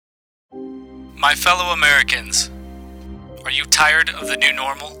My fellow Americans, are you tired of the new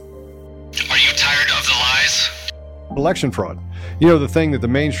normal? Are you tired of the lies? Election fraud. You know, the thing that the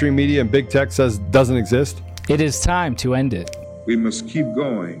mainstream media and big tech says doesn't exist? It is time to end it. We must keep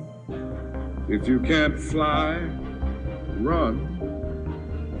going. If you can't fly, run.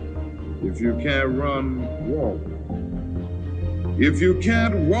 If you can't run, walk. If you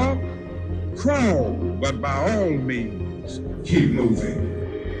can't walk, crawl. But by all means, keep moving.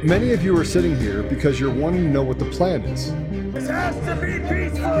 Many of you are sitting here because you're wanting to know what the plan is. This has to be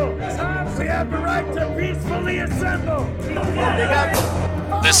peaceful. We have the right to peacefully assemble.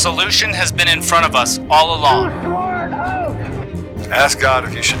 The solution has been in front of us all along. Ask God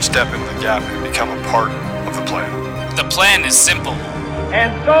if you should step into the gap and become a part of the plan. The plan is simple.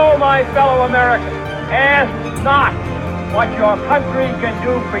 And so, my fellow Americans, ask not what your country can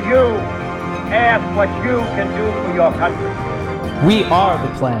do for you. Ask what you can do for your country. We are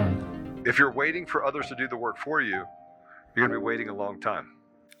the plan. If you're waiting for others to do the work for you, you're going to be waiting a long time.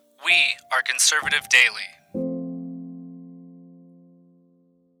 We are Conservative Daily.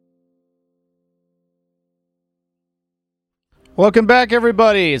 Welcome back,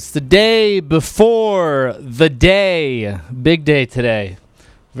 everybody. It's the day before the day. Big day today.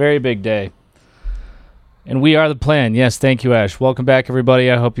 Very big day. And we are the plan. Yes, thank you, Ash. Welcome back,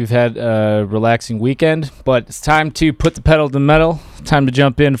 everybody. I hope you've had a relaxing weekend. But it's time to put the pedal to the metal. Time to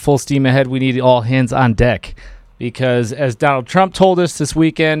jump in full steam ahead. We need all hands on deck. Because as Donald Trump told us this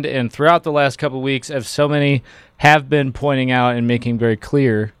weekend and throughout the last couple of weeks, as so many have been pointing out and making very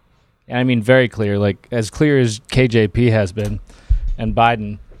clear, and I mean very clear, like as clear as KJP has been and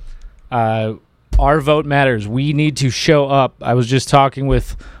Biden, our vote matters. We need to show up. I was just talking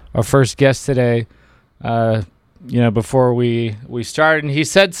with our first guest today, before we started, and he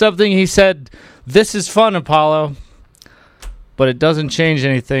said something. He said, "This is fun, Apollo, but it doesn't change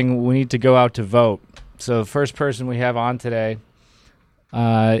anything. We need to go out to vote." So the first person we have on today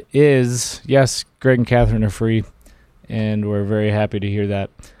is, yes, Greg and Catherine are free, and we're very happy to hear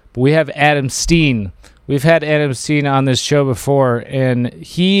that. But we have Adam Steen. We've had Adam Steen on this show before, and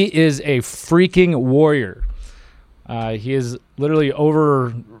he is a freaking warrior. He is literally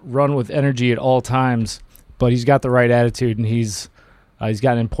overrun with energy at all times, but he's got the right attitude, and he's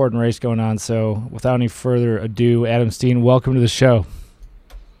got an important race going on. So without any further ado, Adam Steen, welcome to the show.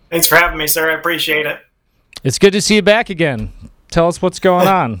 Thanks for having me, sir. I appreciate it. It's good to see you back again. Tell us what's going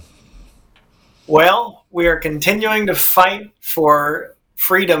on. Well, we are continuing to fight for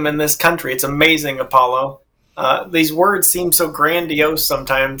freedom in this country. It's amazing, Apollo. These words seem so grandiose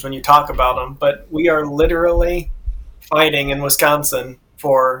sometimes when you talk about them, but we are literally fighting in Wisconsin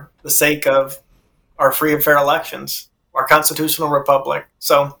for the sake of our free and fair elections, our constitutional republic.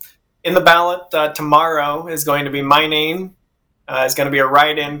 So in the ballot tomorrow is going to be my name. Is going to be a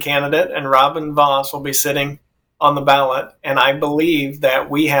write-in candidate, and Robin Vos will be sitting on the ballot. And I believe that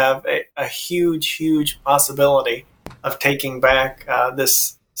we have a huge, huge possibility of taking back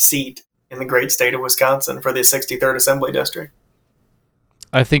this seat in the great state of Wisconsin for the 63rd Assembly District.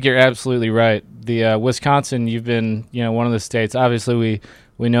 I think you're absolutely right. The Wisconsin, you've been, one of the states. Obviously,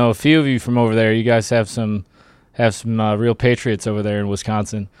 we know a few of you from over there. You guys have some real patriots over there in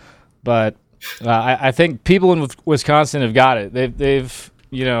Wisconsin, but I think people in Wisconsin have got it. They've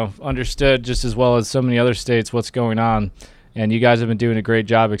understood just as well as so many other states what's going on, and you guys have been doing a great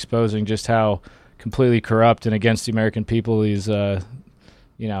job exposing just how completely corrupt and against the American people these,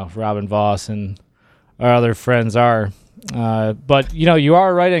 Robin Vos and our other friends are. But you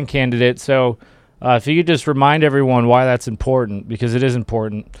are a write-in candidate, so if you could just remind everyone why that's important, because it is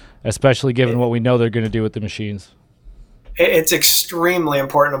important, especially given what we know they're going to do with the machines. It's extremely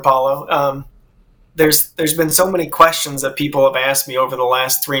important, Apollo. There's been so many questions that people have asked me over the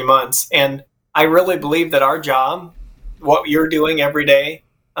last 3 months, and I really believe that our job, what you're doing every day,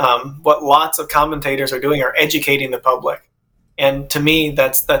 what lots of commentators are doing, are educating the public. And to me,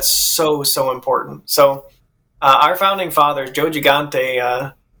 that's so important. So our founding fathers, Joe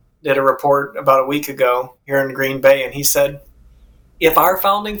Gigante, did a report about a week ago here in Green Bay, and he said, if our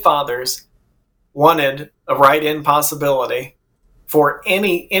founding fathers wanted a write-in possibility for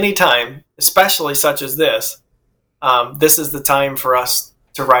any time, especially such as this, this is the time for us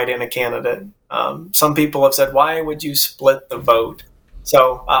to write in a candidate. Some people have said, why would you split the vote?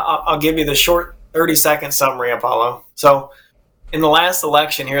 So I'll give you the short 30-second summary, Apollo. So in the last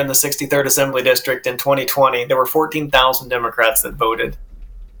election here in the 63rd Assembly District in 2020, there were 14,000 Democrats that voted.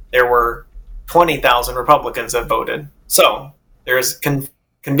 There were 20,000 Republicans that voted. So there's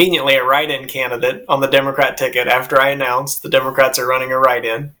conveniently a write-in candidate on the Democrat ticket after I announced the Democrats are running a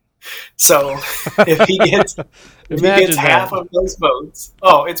write-in. So if he gets half of those votes,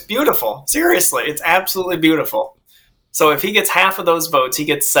 it's beautiful. Seriously, it's absolutely beautiful. So if he gets half of those votes, he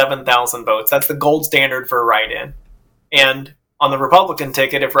gets 7,000 votes. That's the gold standard for a write-in. And on the Republican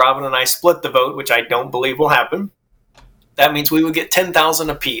ticket, if Robin and I split the vote, which I don't believe will happen, that means we would get 10,000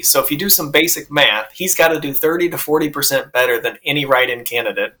 apiece. So if you do some basic math, he's got to do 30 to 40% better than any write-in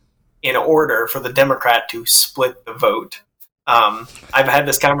candidate in order for the Democrat to split the vote. I've had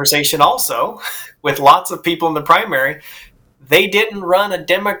this conversation also with lots of people in the primary. They didn't run a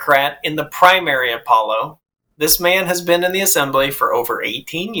Democrat in the primary, Apollo. This man has been in the assembly for over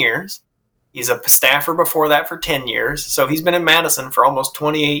 18 years. He's a staffer before that for 10 years. So he's been in Madison for almost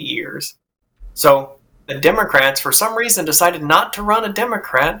 28 years. So the Democrats, for some reason, decided not to run a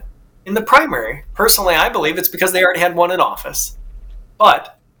Democrat in the primary. Personally, I believe it's because they already had one in office.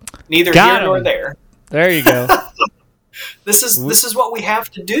 But neither here nor there. There you go. This is what we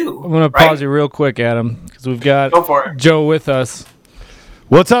have to do. I'm going to pause you real quick, Adam, because we've got Joe with us.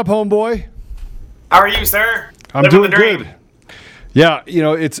 What's up, homeboy? How are you, sir? I'm doing good. Yeah,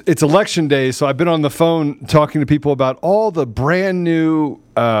 it's election day, so I've been on the phone talking to people about all the brand new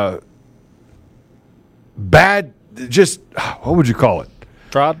bad, just, what would you call it?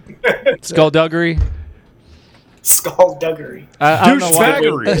 Fraud? Skullduggery? Skullduggery.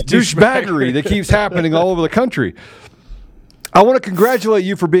 Douchebaggery that keeps happening all over the country. I want to congratulate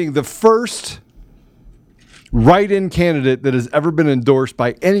you for being the first write-in candidate that has ever been endorsed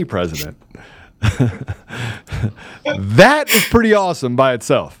by any president. That is pretty awesome by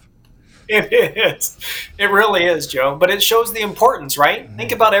itself. It is. It really is, Joe. But it shows the importance, right?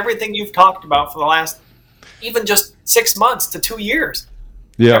 Think about everything you've talked about for the last even just 6 months to 2 years.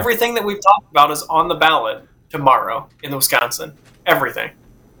 Yeah. Everything that we've talked about is on the ballot tomorrow in Wisconsin. Everything.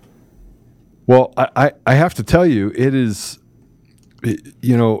 Well, I have to tell you, it is,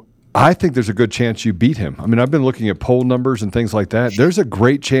 I think there's a good chance you beat him. I mean, I've been looking at poll numbers and things like that. There's a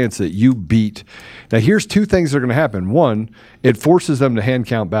great chance that you beat. Now, here's two things that are going to happen. One, it forces them to hand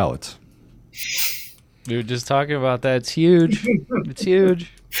count ballots. Dude, just talking about that, it's huge. It's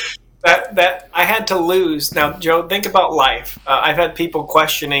huge. That I had to lose. Now, Joe, think about life. I've had people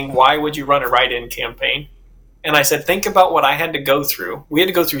questioning, why would you run a write-in campaign? And I said, think about what I had to go through. We had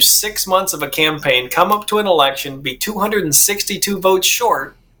to go through 6 months of a campaign, come up to an election, be 262 votes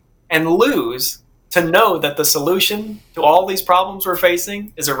short, and lose to know that the solution to all these problems we're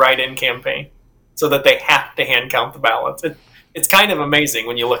facing is a write-in campaign so that they have to hand count the ballots. It's kind of amazing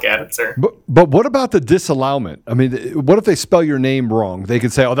when you look at it, sir. But what about the disallowment? I mean, what if they spell your name wrong? They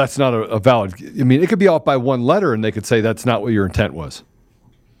could say, oh, that's not a valid. I mean, it could be off by one letter, and they could say that's not what your intent was.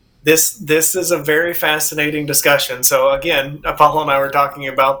 This is a very fascinating discussion. So again, Apollo and I were talking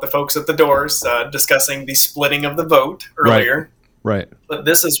about the folks at the doors discussing the splitting of the vote earlier. Right. But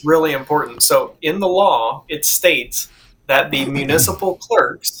this is really important. So in the law, it states that the municipal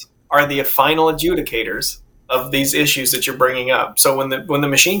clerks are the final adjudicators of these issues that you're bringing up. So when the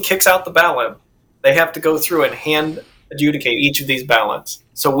machine kicks out the ballot, they have to go through and hand adjudicate each of these ballots.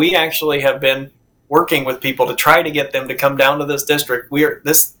 So we actually have been working with people to try to get them to come down to this district.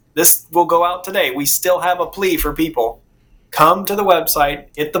 This will go out today. We still have a plea for people. Come to the website,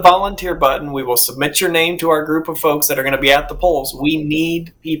 hit the volunteer button. We will submit your name to our group of folks that are going to be at the polls. We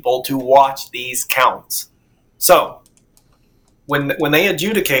need people to watch these counts. So when they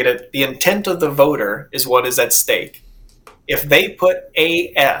adjudicate it, the intent of the voter is what is at stake. If they put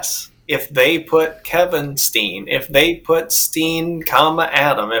AS, if they put Kevin Steen, if they put Steen,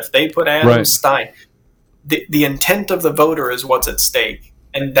 Adam, if they put Adam Stein, the intent of the voter is what's at stake.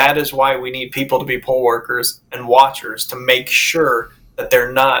 And that is why we need people to be poll workers and watchers to make sure that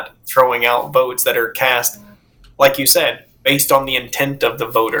they're not throwing out votes that are cast, like you said, based on the intent of the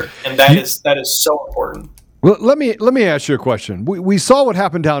voter. And that is so important. Well, let me ask you a question. We saw what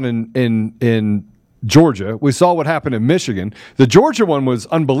happened down in Georgia. We saw what happened in Michigan. The Georgia one was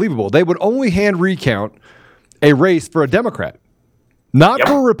unbelievable. They would only hand recount a race for a Democrat, not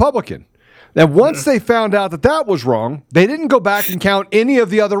for a Republican. And once they found out that was wrong, they didn't go back and count any of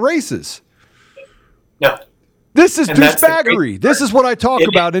the other races. No. This is douchebaggery. This is what I talk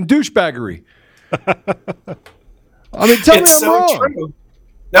about in douchebaggery. I mean, tell me I'm wrong. True.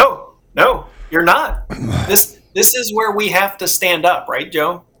 No, you're not. This is where we have to stand up, right,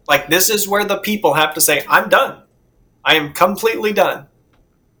 Joe? Like, this is where the people have to say, I'm done. I am completely done.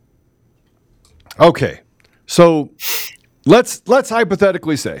 Okay. So let's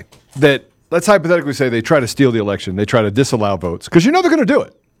hypothetically say they try to steal the election. They try to disallow votes because they're going to do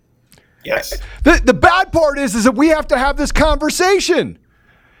it. Yes. The bad part is that we have to have this conversation.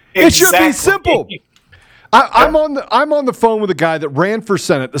 Exactly. It should be simple. I'm on the phone with a guy that ran for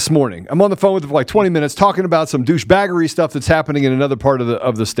Senate this morning. I'm on the phone with him for like 20 minutes talking about some douchebaggery stuff that's happening in another part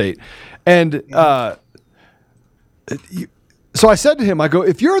of the state. And so I said to him, I go,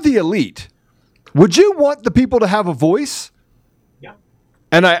 if you're the elite, would you want the people to have a voice? Yeah.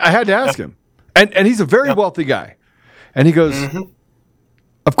 And I had to ask him. And he's a very wealthy guy. And he goes,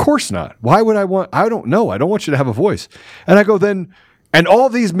 of course not. Why would I want? I don't know. I don't want you to have a voice. And I go, then, and all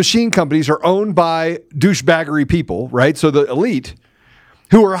these machine companies are owned by douchebaggery people, right? So the elite,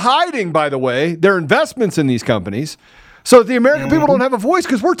 who are hiding, by the way, their investments in these companies, so that the American people don't have a voice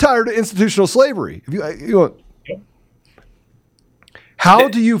because we're tired of institutional slavery. How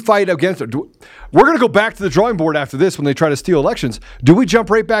do you fight against it? We're going to go back to the drawing board after this when they try to steal elections. Do we jump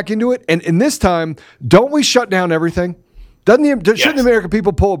right back into it? And in this time, don't we shut down everything? Shouldn't the American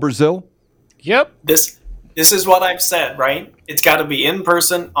people pull a Brazil? Yep. This is what I've said, right? It's got to be in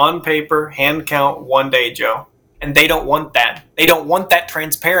person, on paper, hand count, one day, Joe. And they don't want that. They don't want that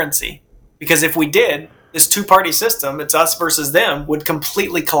transparency. Because if we did, this two-party system, it's us versus them, would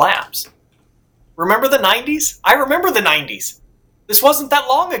completely collapse. Remember the 90s? I remember the 90s. This wasn't that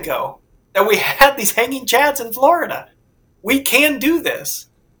long ago that we had these hanging chads in Florida. We can do this.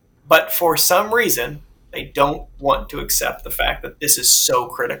 But for some reason, they don't want to accept the fact that this is so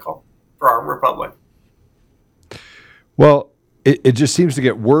critical for our republic. Well, it just seems to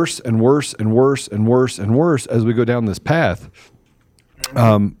get worse and worse and worse and worse and worse as we go down this path.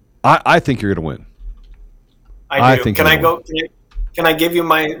 I think you're going to win. I do. Can I give you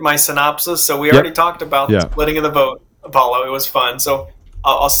my synopsis? So we already talked about the splitting of the vote, Apollo. It was fun. So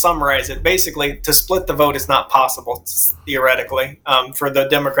I'll summarize it. Basically, to split the vote is not possible, theoretically, for the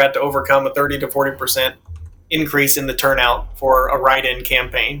Democrat to overcome a 30 to 40% increase in the turnout for a write-in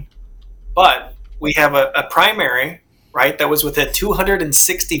campaign. But we have a primary, right, that was within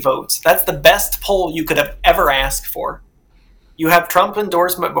 260 votes. That's the best poll you could have ever asked for. You have Trump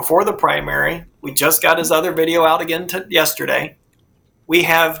endorsement before the primary. We just got his other video out again yesterday. We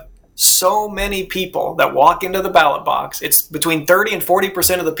have so many people that walk into the ballot box. It's between 30 and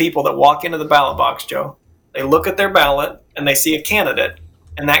 40% of the people that walk into the ballot box, Joe. They look at their ballot and they see a candidate,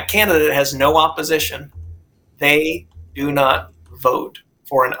 and that candidate has no opposition. They do not vote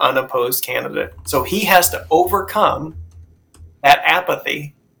for an unopposed candidate. So he has to overcome that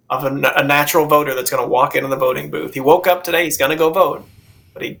apathy of a natural voter that's going to walk into the voting booth. He woke up today, he's going to go vote,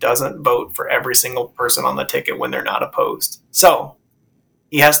 but he doesn't vote for every single person on the ticket when they're not opposed. So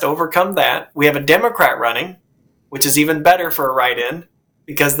he has to overcome that. We have a Democrat running, which is even better for a write-in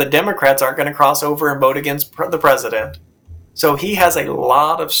because the Democrats aren't going to cross over and vote against the president. So he has a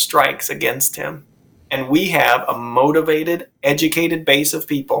lot of strikes against him. And we have a motivated, educated base of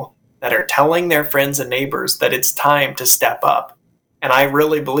people that are telling their friends and neighbors that it's time to step up. And I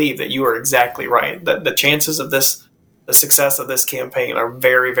really believe that you are exactly right. That the chances of the success of this campaign are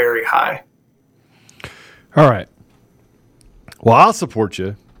very, very high. All right. Well, I'll support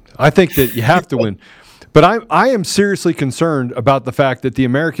you. I think that you have to win. But I am seriously concerned about the fact that the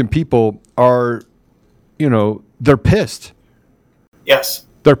American people are, they're pissed. Yes.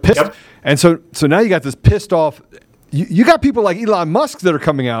 They're pissed. Yep. And so now you got this pissed off. You got people like Elon Musk that are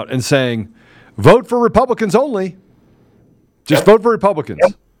coming out and saying, vote for Republicans only. Just vote for Republicans.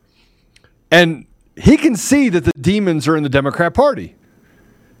 Yep. And he can see that the demons are in the Democrat Party.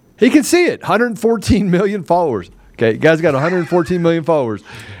 He can see it. 114 million followers. Okay, guy's got 114 million followers.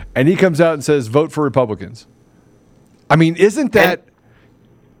 And he comes out and says, vote for Republicans. I mean, isn't that... And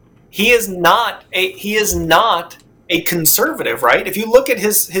he is not a conservative, right? If you look at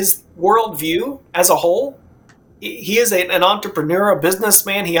his worldview as a whole, he is an entrepreneur, a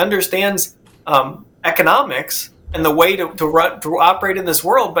businessman. He understands economics and the way to operate in this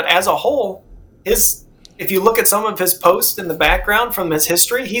world. But as a whole, if you look at some of his posts in the background from his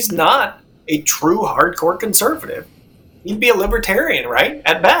history, he's not a true hardcore conservative. He'd be a libertarian, right?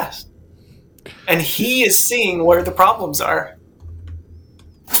 At best. And he is seeing where the problems are.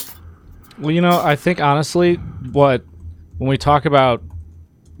 Well, I think honestly, when we talk about,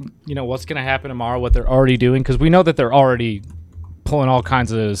 what's going to happen tomorrow, what they're already doing, because we know that they're already pulling all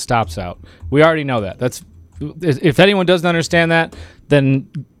kinds of stops out. We already know that. If anyone doesn't understand that,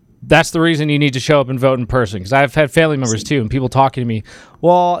 then that's the reason you need to show up and vote in person. Because I've had family members too, and people talking to me.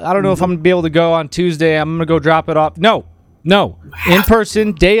 Well, I don't know if I'm going to be able to go on Tuesday. I'm going to go drop it off. No, in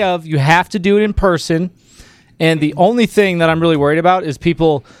person, day of. You have to do it in person. And the only thing that I'm really worried about is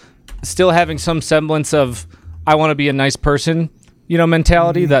people still having some semblance of I want to be a nice person,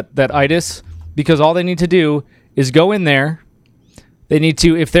 mentality, that itis, because all they need to do is go in there. They need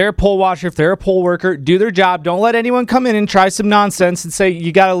to, if they're a poll watcher, if they're a poll worker, do their job. Don't let anyone come in and try some nonsense and say,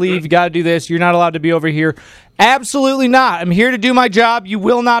 you got to leave, you got to do this, you're not allowed to be over here. Absolutely not. I'm here to do my job. You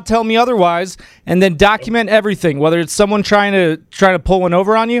will not tell me otherwise. And then document everything, whether it's someone trying to pull one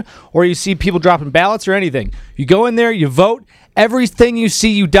over on you or you see people dropping ballots or anything. You go in there, you vote. Everything you see,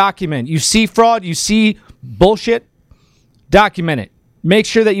 you document. You see fraud, you see bullshit, document it. Make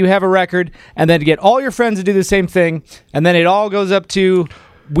sure that you have a record, and then get all your friends to do the same thing, and then it all goes up to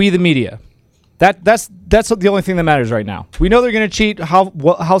we, the media. That's the only thing that matters right now. We know they're going to cheat.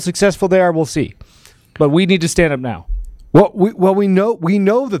 How successful they are, we'll see. But we need to stand up now. Well, we know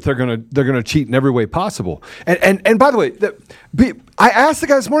that they're gonna cheat in every way possible. And by the way, I asked the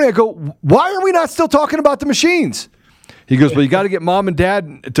guy this morning. I go, why are we not still talking about the machines? He goes, well, you got to get mom and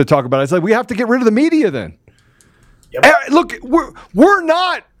dad to talk about it. I was like, we have to get rid of the media then. Yep. Look, we're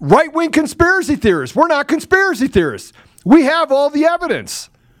not right-wing conspiracy theorists. We're not conspiracy theorists. We have all the evidence.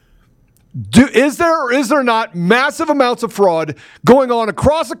 Is there or is there not massive amounts of fraud going on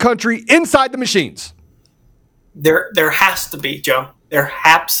across the country inside the machines? There has to be, Joe. There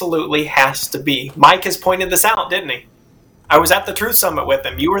absolutely has to be. Mike has pointed this out, didn't he? I was at the Truth Summit with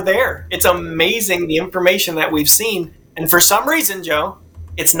him. You were there. It's amazing the information that we've seen. And for some reason, Joe,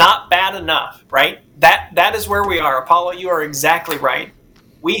 it's not bad enough, right? That is where we are. Apollo, you are exactly right.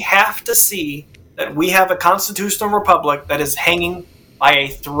 We have to see that we have a constitutional republic that is hanging by a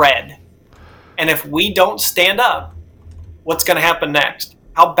thread. And if we don't stand up, what's going to happen next?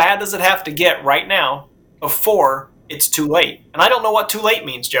 How bad does it have to get right now before it's too late? And I don't know what too late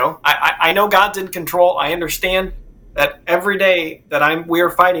means, Joe. I know God's in control. I understand that every day that we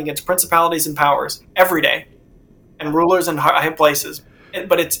are fighting against principalities and powers, every day, and rulers in high places.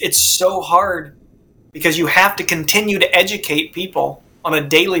 But it's so hard because you have to continue to educate people on a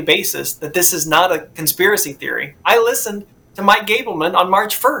daily basis that this is not a conspiracy theory. I listened to Mike Gableman on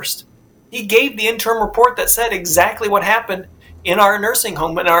March 1st. He gave the interim report that said exactly what happened in our nursing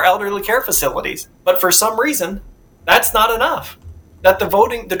home and our elderly care facilities. But for some reason, that's not enough. That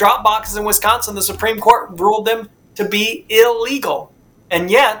the drop boxes in Wisconsin, the Supreme Court ruled them to be illegal. And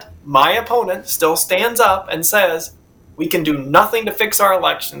yet, my opponent still stands up and says, we can do nothing to fix our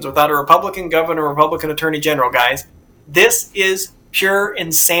elections without a Republican governor, Republican attorney general, guys. This is pure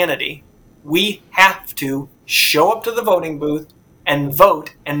insanity. We have to show up to the voting booth and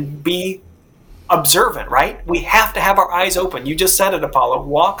vote and be observant, right? We have to have our eyes open. You just said it, Apollo.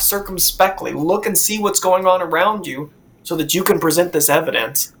 Walk circumspectly. Look and see what's going on around you so that you can present this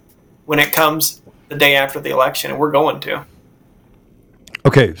evidence when it comes the day after the election, and we're going to.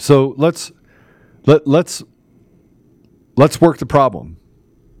 Okay, so let's work the problem,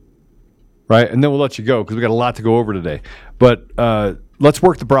 right? And then we'll let you go because we got a lot to go over today. But let's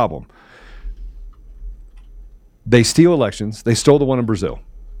work the problem. They steal elections. They stole the one in Brazil.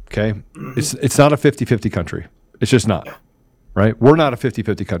 Okay, it's not a 50-50 country. It's just not, right? We're not a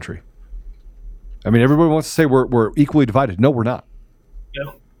 50-50 country. I mean, everybody wants to say we're equally divided. No, we're not.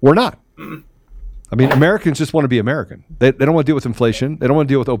 No. We're not. Mm-hmm. I mean, Americans just want to be American. They don't want to deal with inflation. They don't want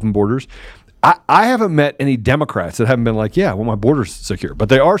to deal with open borders. I haven't met any Democrats that haven't been like, yeah, well, my border's secure. But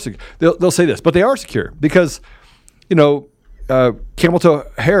they are secure. They'll say this, but they are secure because, Kamala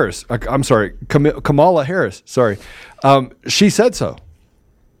Harris, she said so.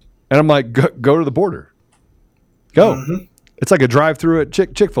 And I'm like, go to the border. Go. Mm-hmm. It's like a drive-through at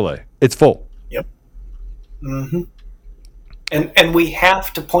Chick-fil-A. It's full. Yep. Mm-hmm. And we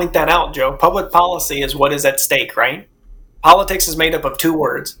have to point that out, Joe. Public policy is what is at stake, right? Politics is made up of two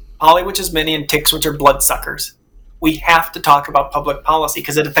words. Poly, which is many, and ticks, which are bloodsuckers. We have to talk about public policy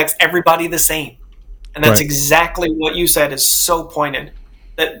because it affects everybody the same. And that's exactly what you said is so pointed.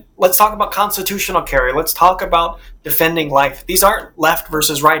 That let's talk about constitutional carry. Let's talk about defending life. These aren't left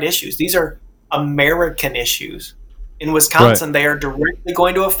versus right issues. These are American issues. In Wisconsin, they are directly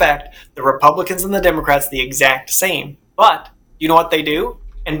going to affect the Republicans and the Democrats the exact same. But you know what they do?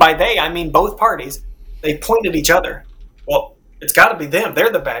 And by they, I mean both parties. They point at each other. Well, it's got to be them.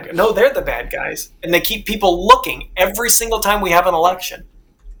 They're the bad guys. No, they're the bad guys. And they keep people looking every single time we have an election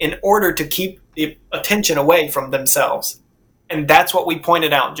in order to keep the attention away from themselves. And that's what we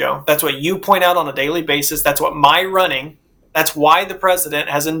pointed out, Joe. That's what you point out on a daily basis. That's what that's why the president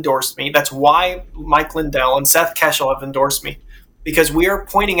has endorsed me. That's why Mike Lindell and Seth Keshel have endorsed me. Because we are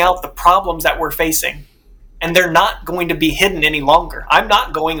pointing out the problems that we're facing. And they're not going to be hidden any longer. I'm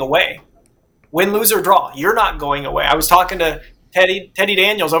not going away. Win, lose, or draw, you're not going away. I was talking to Teddy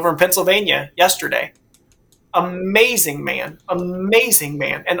Daniels over in Pennsylvania yesterday. Amazing man.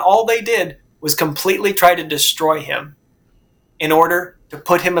 And all they did was completely try to destroy him in order to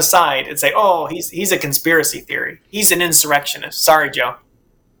put him aside and say, oh, he's a conspiracy theory. He's an insurrectionist. Sorry, Joe.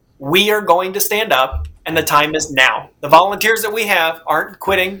 We are going to stand up, and the time is now. The volunteers that we have aren't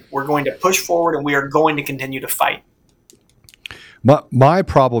quitting. We're going to push forward, and we are going to continue to fight. My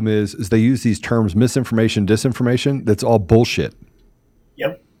problem is they use these terms misinformation, disinformation. That's all bullshit.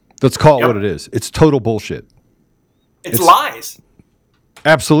 Yep. Let's call it what it is. It's total bullshit. It's lies.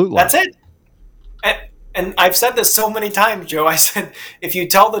 Absolute lies. That's it. And I've said this so many times, Joe. I said, if you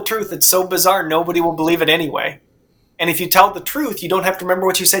tell the truth, it's so bizarre, nobody will believe it anyway. And if you tell the truth, you don't have to remember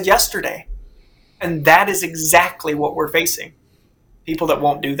what you said yesterday. And that is exactly what we're facing. People that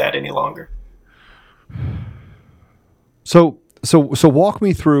won't do that any longer. So walk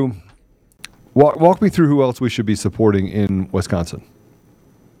me through who else we should be supporting in Wisconsin.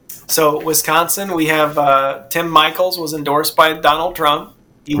 So Wisconsin, we have Tim Michels was endorsed by Donald Trump.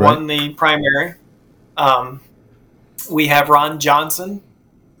 He won the primary. We have Ron Johnson,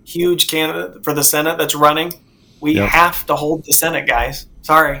 huge candidate for the Senate that's running. We have to hold the Senate, guys.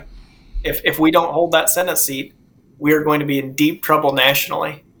 Sorry. If we don't hold that Senate seat, we are going to be in deep trouble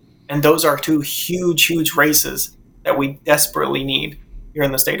nationally. And those are two huge, huge races that we desperately need here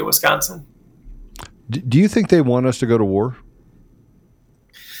in the state of Wisconsin. Do you think they want us to go to war?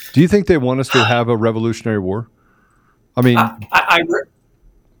 Do you think they want us to have a revolutionary war? I mean, I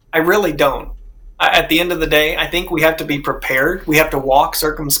really don't. At the end of the day, I think we have to be prepared. We have to walk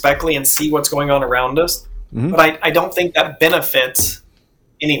circumspectly and see what's going on around us. Mm-hmm. But I don't think that benefits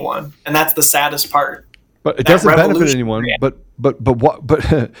anyone, and that's the saddest part. But it doesn't benefit anyone. But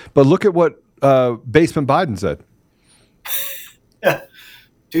look at what Baseman Biden said.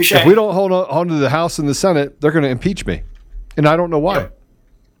 Touche. If we don't hold on to the House and the Senate, they're going to impeach me, and I don't know why.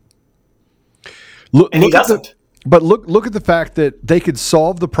 Yep. And he doesn't. But look at the fact that they could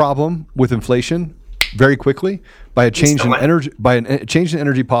solve the problem with inflation very quickly by a change in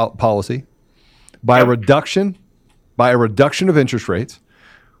energy, policy, by a reduction of interest rates.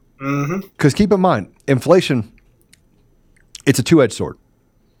 Because keep in mind, inflation, it's a two-edged sword.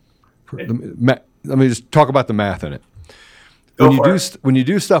 Let me just talk about the math in it. When you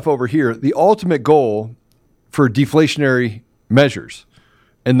do stuff over here, the ultimate goal for deflationary measures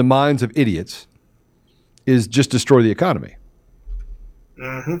in the minds of idiots is just destroy the economy.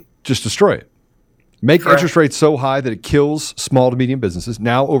 Just destroy it. Make interest rates so high that it kills small to medium businesses.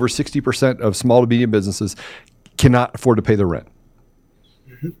 Now over 60% of small to medium businesses cannot afford to pay their rent.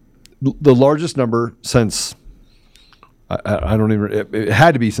 The largest number since, it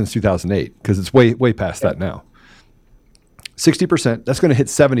had to be since 2008 because it's way past that now. 60%, that's going to hit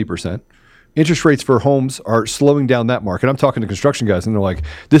 70%. Interest rates for homes are slowing down that market. I'm talking to construction guys and they're like,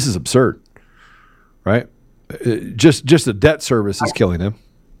 this is absurd. Right? Just the debt service is killing them.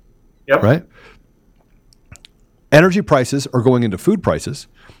 Yep. Right? Energy prices are going into food prices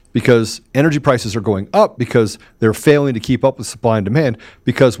because energy prices are going up because they're failing to keep up with supply and demand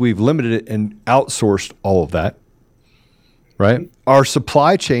because we've limited it and outsourced all of that. Right? Our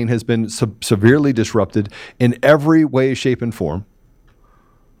supply chain has been severely disrupted in every way, shape, and form.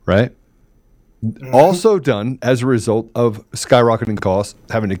 Right? Also done as a result of skyrocketing costs,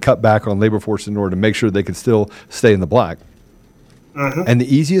 having to cut back on labor force in order to make sure they can still stay in the black. And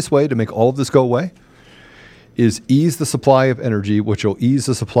the easiest way to make all of this go away is ease the supply of energy, which will ease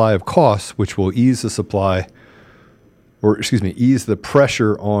the supply of costs, which will ease the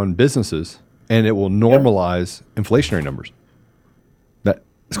pressure on businesses, and it will normalize inflationary numbers.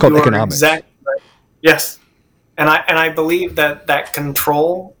 It's called economics. Exactly right. Yes. And I believe that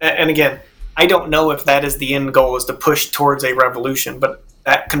control, and again, I don't know if that is the end goal, is to push towards a revolution, but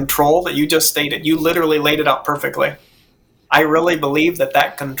that control that you just stated, you literally laid it out perfectly. I really believe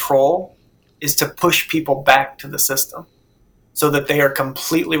that control is to push people back to the system so that they are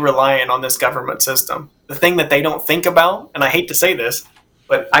completely reliant on this government system. The thing that they don't think about, and I hate to say this,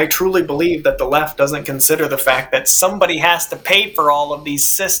 but I truly believe that the left doesn't consider the fact that somebody has to pay for all of these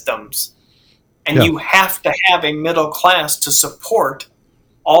systems. And you have to have a middle class to support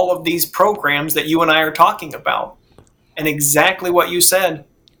all of these programs that you and I are talking about. And exactly what you said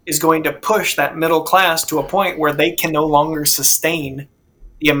is going to push that middle class to a point where they can no longer sustain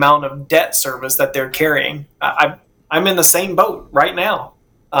the amount of debt service that they're carrying. I'm in the same boat right now.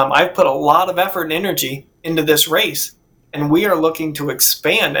 I've put a lot of effort and energy into this race, and we are looking to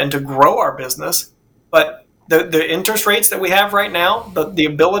expand and to grow our business. But the interest rates that we have right now, the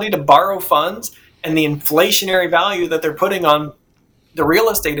ability to borrow funds, and the inflationary value that they're putting on the real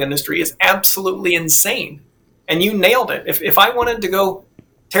estate industry is absolutely insane. And you nailed it. If I wanted to go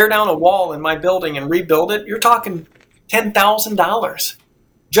tear down a wall in my building and rebuild it, you're talking $10,000.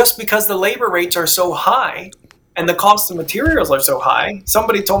 Just because the labor rates are so high and the cost of materials are so high.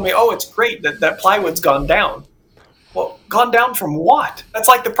 Somebody told me, oh, it's great that plywood's gone down. Well, gone down from what? That's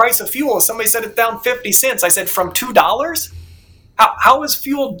like the price of fuel. Somebody said it's down 50 cents. I said, from $2? How is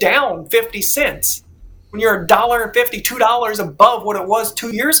fuel down 50 cents when you're $1.50, $2 above what it was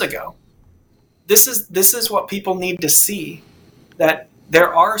 2 years ago? This is what people need to see, that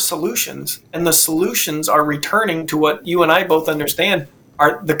there are solutions, and the solutions are returning to what you and I both understand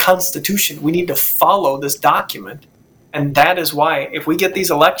are the Constitution. We need to follow this document. And that is why, if we get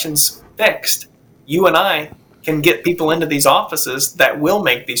these elections fixed, you and I can get people into these offices that will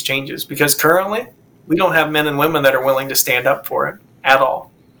make these changes, because currently we don't have men and women that are willing to stand up for it at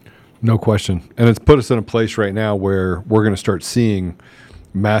all. No question. And it's put us in a place right now where we're going to start seeing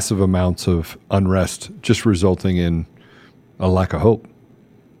massive amounts of unrest, just resulting in a lack of hope.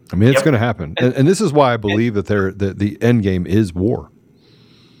 I mean, it's going to happen. And this is why I believe that the end game is war.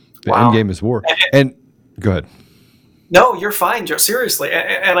 The end game is war. And go ahead. No, you're fine, Joe. Seriously.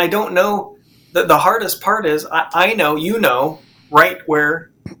 And I don't know. The hardest part is I know, you know, right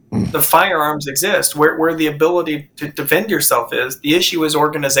where the firearms exist, where the ability to defend yourself is. The issue is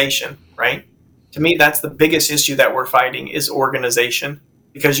organization, right? To me, that's the biggest issue that we're fighting is organization,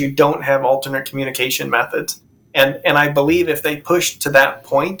 because you don't have alternate communication methods. And I believe if they push to that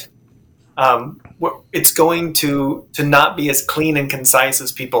point, it's going to not be as clean and concise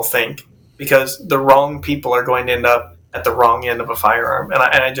as people think, because the wrong people are going to end up at the wrong end of a firearm.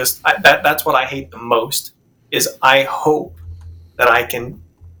 And that's what I hate the most, is I hope that I can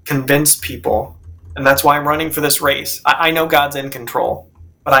convince people, and that's why I'm running for this race. I know God's in control,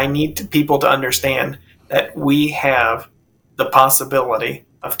 but I need people to understand that we have the possibility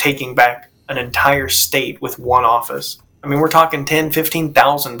of taking back an entire state with one office. I mean, we're talking 10,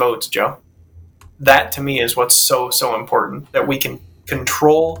 15,000 votes, Joe. That to me is what's so important, that we can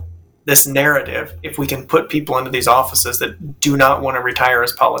control this narrative if we can put people into these offices that do not want to retire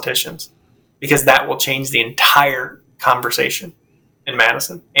as politicians, because that will change the entire conversation in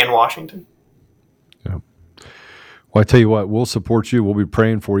Madison and Washington. Yeah. Well, I tell you what, we'll support you. We'll be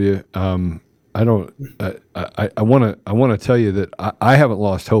praying for you. I want to tell you that I haven't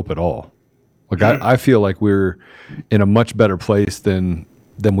lost hope at all. Like I feel like we're in a much better place than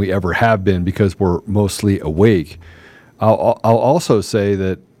we ever have been, because we're mostly awake. I'll also say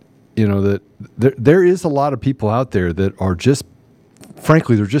that, you know, that there is a lot of people out there that are just,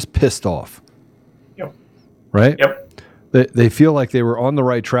 frankly, they're just pissed off. Yep. Right? Yep. They feel like they were on the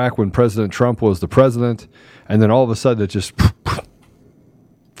right track when President Trump was the president, and then all of a sudden it just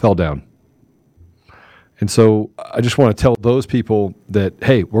fell down. And so I just want to tell those people that,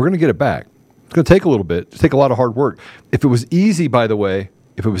 hey, we're going to get it back. It's going to take a little bit. It's take a lot of hard work. If it was easy, by the way,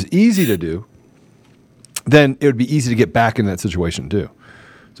 if it was easy to do, then it would be easy to get back in that situation too.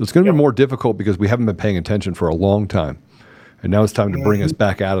 So it's going to be more difficult because we haven't been paying attention for a long time. And now it's time to bring us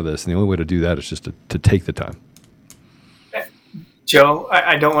back out of this. And the only way to do that is just to take the time. Joe,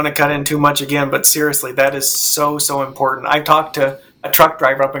 I don't want to cut in too much again, but seriously, that is so important. I talked to a truck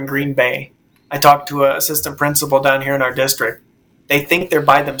driver up in Green Bay. I talked to an assistant principal down here in our district. They think they're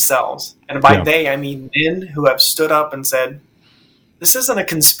by themselves. And by they, I mean men who have stood up and said, this isn't a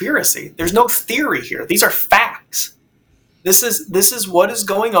conspiracy. There's no theory here. These are facts. This is what is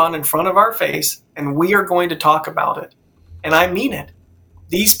going on in front of our face, and we are going to talk about it. And I mean it.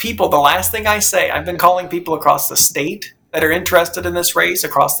 These people, the last thing I say, I've been calling people across the state that are interested in this race,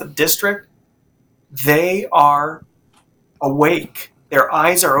 across the district. They are awake. Their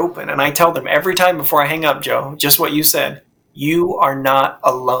eyes are open. And I tell them every time before I hang up, Joe, just what you said. You are not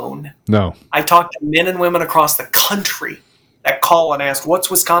alone. No. I talk to men and women across the country that call and ask,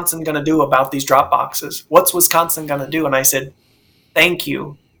 what's Wisconsin going to do about these drop boxes? What's Wisconsin going to do? And I said, thank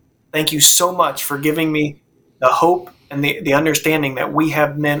you. Thank you so much for giving me the hope and the understanding that we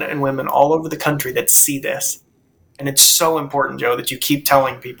have men and women all over the country that see this. And it's so important, Joe, that you keep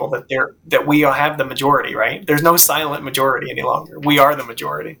telling people that we have the majority, right? There's no silent majority any longer. We are the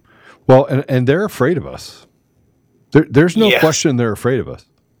majority. Well, and they're afraid of us. There's no question they're afraid of us.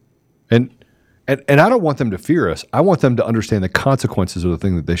 And I don't want them to fear us. I want them to understand the consequences of the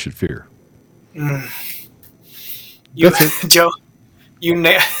thing that they should fear. Joe,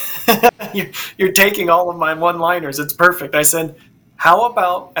 you're taking all of my one-liners. It's perfect. I said, how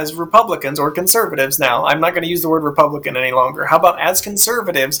about as Republicans or conservatives now, I'm not going to use the word Republican any longer. How about as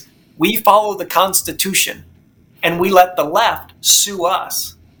conservatives, we follow the Constitution and we let the left sue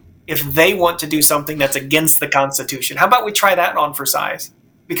us if they want to do something that's against the Constitution? How about we try that on for size?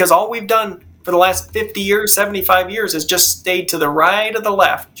 Because all we've done for the last 50 years, 75 years is just stayed to the right of the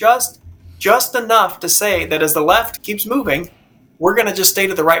left. Just enough to say that as the left keeps moving, we're going to just stay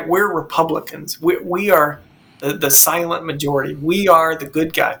to the right. We're Republicans. We are the silent majority. We are the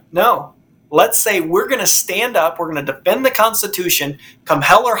good guy. No. Let's say we're going to stand up, we're going to defend the Constitution, come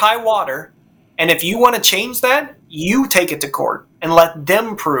hell or high water, and if you want to change that, you take it to court and let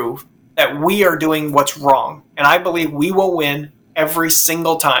them prove that we are doing what's wrong. And I believe we will win every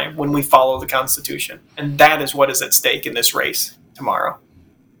single time when we follow the Constitution. And that is what is at stake in this race tomorrow.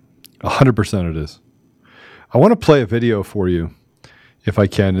 100% it is. I want to play a video for you if I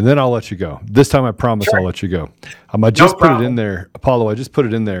can, and then I'll let you go. This time I promise I'll let you go. I just put it in there. Apollo, I just put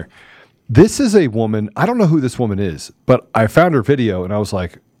it in there. This is a woman. I don't know who this woman is, but I found her video and I was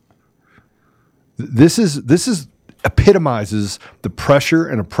like, this is epitomizes the pressure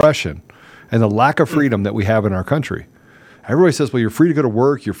and oppression and the lack of freedom that we have in our country. Everybody says, well, you're free to go to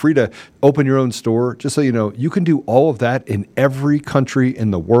work. You're free to open your own store. Just so you know, you can do all of that in every country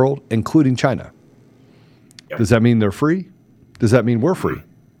in the world, including China. Yep. Does that mean they're free? Does that mean we're free?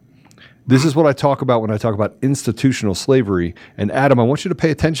 This is what I talk about when I talk about institutional slavery. And Adam, I want you to pay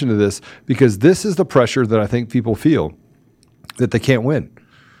attention to this because this is the pressure that I think people feel that they can't win.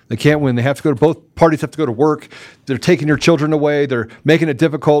 They can't win. They have to go to both parties have to go to work. They're taking your children away. They're making it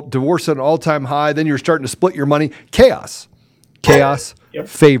difficult. Divorce at an all-time high. Then you're starting to split your money. Chaos. Chaos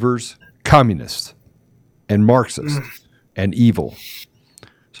favors communists and Marxists and evil.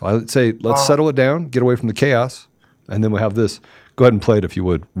 So I would say let's settle it down, get away from the chaos, and then we'll have this. Go ahead and play it if you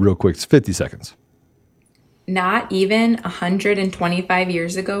would, real quick. It's 50 seconds. Not even 125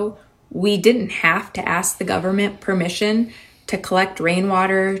 years ago, we didn't have to ask the government permission to collect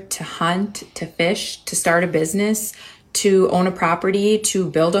rainwater, to hunt, to fish, to start a business, to own a property, to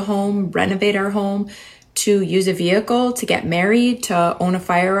build a home, renovate our home, to use a vehicle, to get married, to own a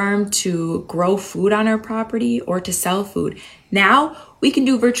firearm, to grow food on our property, or to sell food. Now, we can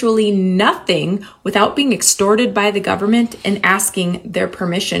do virtually nothing without being extorted by the government and asking their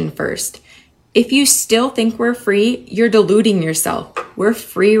permission first. If you still think we're free, you're deluding yourself. We're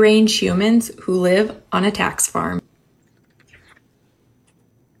free-range humans who live on a tax farm.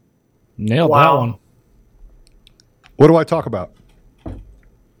 Nailed that one. What do I talk about?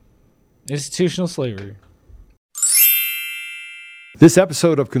 Institutional slavery. This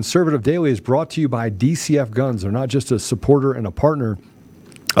episode of Conservative Daily is brought to you by DCF Guns. They're not just a supporter and a partner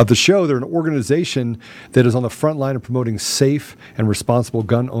of the show. They're an organization that is on the front line of promoting safe and responsible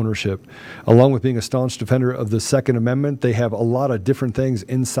gun ownership. Along with being a staunch defender of the Second Amendment, they have a lot of different things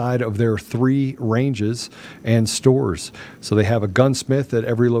inside of their 3 ranges and stores. So they have a gunsmith at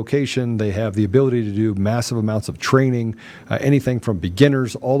every location. They have the ability to do massive amounts of training, anything from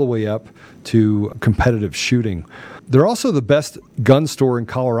beginners all the way up to competitive shooting. They're also the best gun store in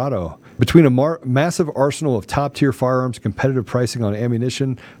Colorado. Between a massive arsenal of top-tier firearms, competitive pricing on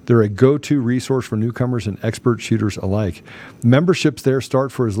ammunition, they're a go-to resource for newcomers and expert shooters alike. Memberships there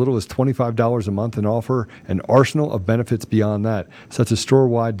start for as little as $25 a month and offer an arsenal of benefits beyond that, such as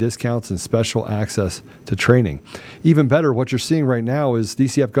store-wide discounts and special access to training. Even better, what you're seeing right now is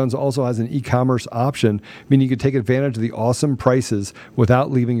DCF Guns also has an e-commerce option, meaning you can take advantage of the awesome prices without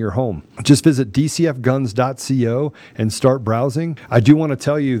leaving your home. Just visit dcfguns.co and start browsing. I do want to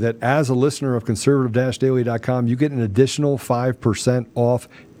tell you that as a listener of conservative-daily.com, you get an additional 5% off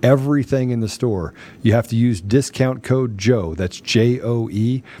everything in the store. You have to use discount code Joe. That's Joe.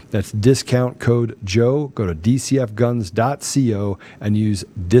 That's discount code Joe. Go to dcfguns.co and use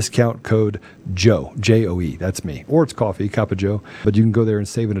discount code Joe. Joe. That's me. Or it's coffee, cup of Joe. But you can go there and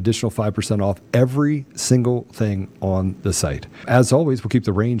save an additional 5% off every single thing on the site. As always, we'll keep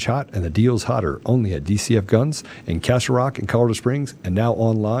the range hot and the deals hotter only at DCF Guns in Castle Rock and Colorado Springs, and now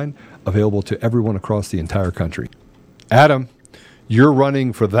online, available to everyone across the entire country. Adam, you're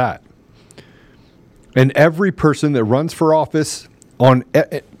running for that. And every person that runs for office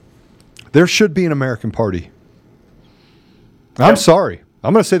there should be an American party. I'm sorry.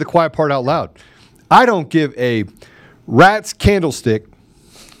 I'm going to say the quiet part out loud. I don't give a rat's candlestick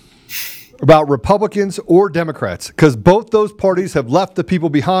about Republicans or Democrats because both those parties have left the people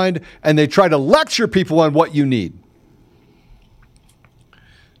behind and they try to lecture people on what you need.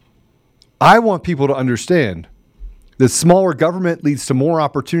 I want people to understand that smaller government leads to more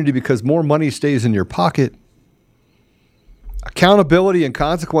opportunity because more money stays in your pocket. Accountability and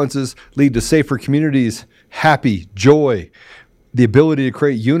consequences lead to safer communities, happy, joy, the ability to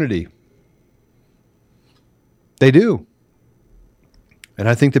create unity. They do. And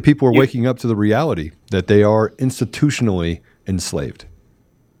I think that people are waking up to the reality that they are institutionally enslaved.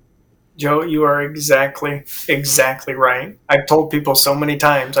 Joe, you are exactly right. I've told people so many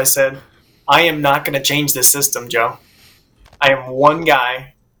times, I said, I am not going to change this system, Joe. I am one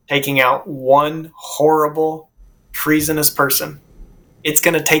guy taking out one horrible, treasonous person. It's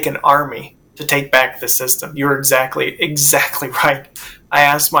going to take an army to take back the system. You're exactly right. I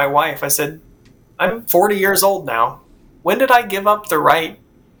asked my wife, I said, I'm 40 years old now. When did I give up the right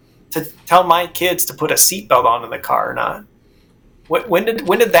to tell my kids to put a seatbelt on in the car or not? When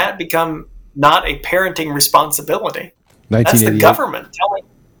did that become not a parenting responsibility? That's the government telling.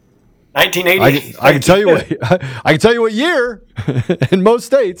 1988. I can tell you what. I can tell you what year in most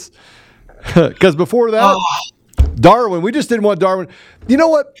states. Because before that, Darwin. We just didn't want Darwin. You know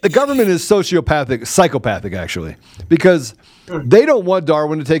what? The government is psychopathic, actually, because they don't want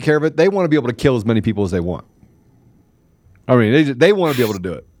Darwin to take care of it. They want to be able to kill as many people as they want. I mean, they want to be able to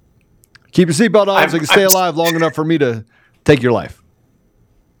do it. Keep your seatbelt on so you can stay alive long enough for me to take your life.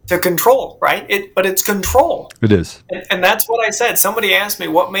 To control, right? But it's control. It is. And that's what I said. Somebody asked me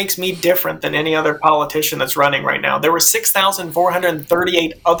what makes me different than any other politician that's running right now. There were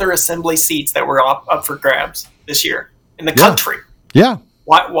 6,438 other assembly seats that were up for grabs this year in the country. Yeah.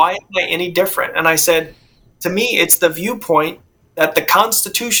 Why am I any different? And I said, to me, it's the viewpoint that the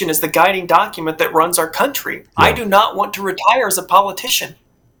Constitution is the guiding document that runs our country. Yeah. I do not want to retire as a politician.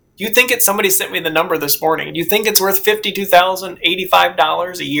 Do you think somebody sent me the number this morning? Do you think it's worth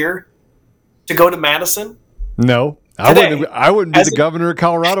 $52,085 a year to go to Madison? No. I wouldn't be the governor of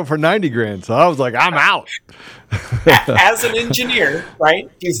Colorado for $90,000. So I was like, I'm out. As an engineer, right?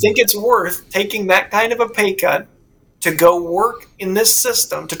 Do you think it's worth taking that kind of a pay cut to go work in this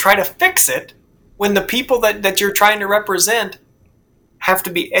system to try to fix it when the people that you're trying to represent have to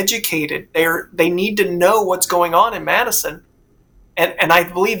be educated? They need to know what's going on in Madison. And I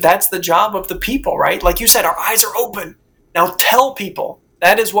believe that's the job of the people, right? Like you said, our eyes are open. Now tell people.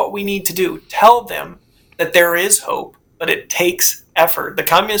 That is what we need to do. Tell them that there is hope, but it takes effort. The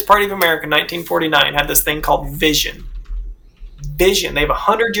Communist Party of America in 1949 had this thing called vision. Vision. They have a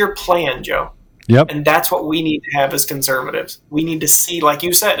 100-year plan, Joe. Yep. And that's what we need to have as conservatives. We need to see, like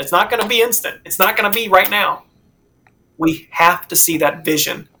you said, it's not going to be instant. It's not going to be right now. We have to see that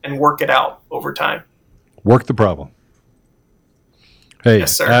vision and work it out over time. Work the problem. Hey,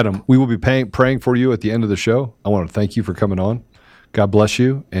 yes, sir. Adam, we will be praying for you at the end of the show. I want to thank you for coming on. God bless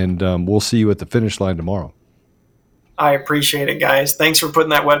you, and we'll see you at the finish line tomorrow. I appreciate it, guys. Thanks for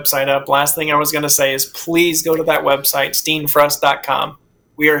putting that website up. Last thing I was going to say is please go to that website, steenfrust.com.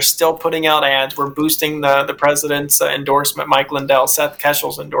 We are still putting out ads. We're boosting the president's endorsement, Mike Lindell, Seth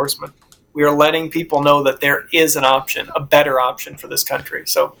Keshel's endorsement. We are letting people know that there is an option, a better option for this country.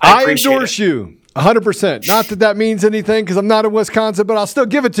 So I endorse you 100%. Not that that means anything because I'm not in Wisconsin, but I'll still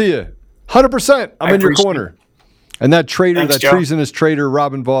give it to you 100%. I'm in your corner. And that traitor, Thanks, that Joe. treasonous traitor,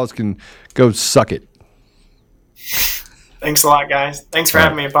 Robin Vos, can go suck it. Thanks a lot, guys. Thanks for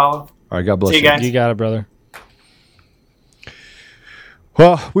having me, Apollo. All right, God bless you. you. Guys. You got it, brother.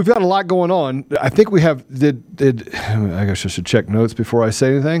 Well, we've got a lot going on. I think we have. I guess I should check notes before I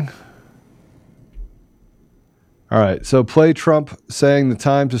say anything. All right, so play Trump saying the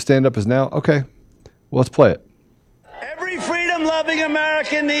time to stand up is now. Okay, well, let's play it. Every freedom-loving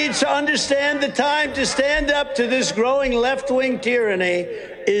American needs to understand the time to stand up to this growing left-wing tyranny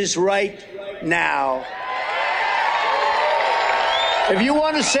is right now. If you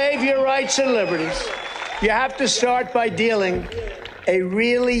want to save your rights and liberties, you have to start by dealing a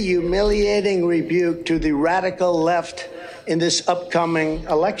really humiliating rebuke to the radical left in this upcoming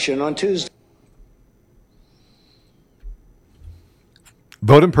election on Tuesday.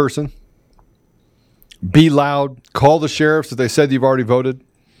 Vote in person. Be loud. Call the sheriffs if they said you've already voted.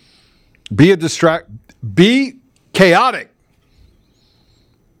 Be chaotic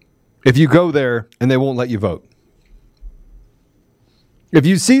if you go there and they won't let you vote. If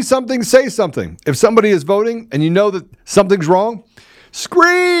you see something, say something. If somebody is voting and you know that something's wrong,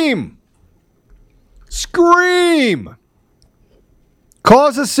 scream. Scream.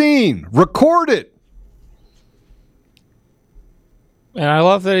 Cause a scene. Record it. And I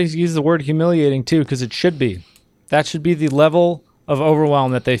love that he's used the word humiliating, too, because it should be. That should be the level of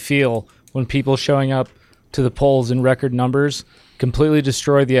overwhelm that they feel when people showing up to the polls in record numbers completely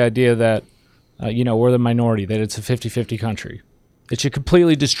destroy the idea that, we're the minority, that it's a 50-50 country. It should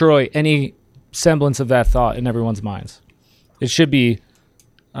completely destroy any semblance of that thought in everyone's minds. It should be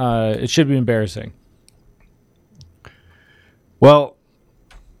embarrassing. Well,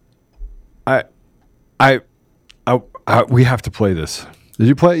 we have to play this. Did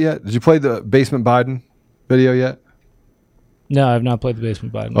you play it yet? Did you play the Basement Biden video yet? No, I have not played the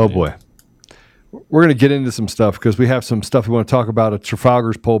Basement Biden Oh, video. boy. We're going to get into some stuff because we have some stuff we want to talk about at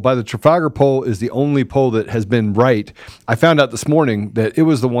Trafalgar's poll. By the Trafalgar poll is the only poll that has been right. I found out this morning that it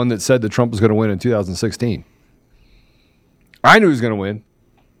was the one that said that Trump was going to win in 2016. I knew he was going to win.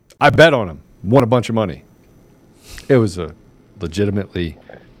 I bet on him. Won a bunch of money. It was a legitimately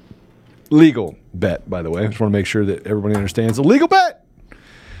legal bet, by the way. I just want to make sure that everybody understands. A legal bet.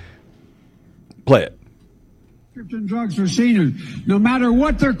 Play it. Prescription drugs for seniors, no matter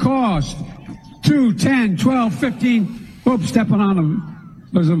what their cost, 2, 10, 12, 15, oops, stepping on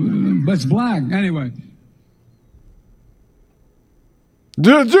them. That's black. Anyway.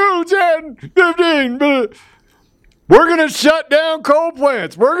 2, 10, 15. We're going to shut down coal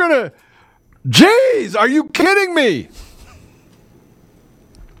plants. We're going to... Jeez, are you kidding me?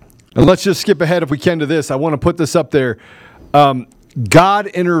 And let's just skip ahead if we can to this. I want to put this up there. God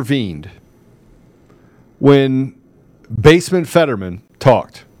intervened when Basement Fetterman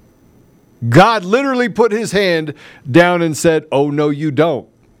talked. God literally put his hand down and said, oh, no, you don't.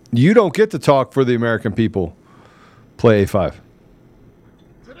 You don't get to talk for the American people. Play A5.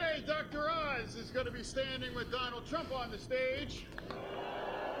 Today, Dr. Oz is going to be standing with Donald Trump on the stage.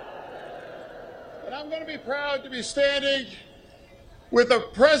 And I'm going to be proud to be standing with a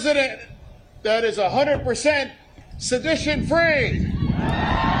president that is 100% sedition-free.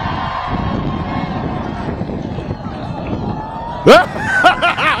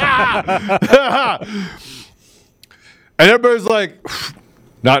 And everybody's like,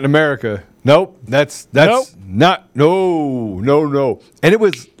 not in America. Nope, that's Nope. not, no. And it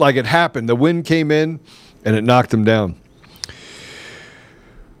was like it happened. The wind came in and it knocked him down.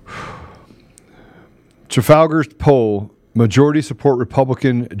 Trafalgar's poll, majority support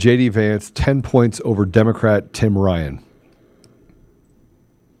Republican J.D. Vance, 10 points over Democrat Tim Ryan.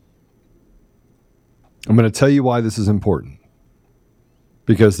 I'm going to tell you why this is important.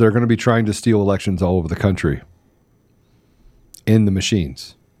 Because they're going to be trying to steal elections all over the country in the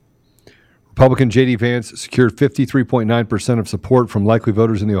machines. Republican J.D. Vance secured 53.9% of support from likely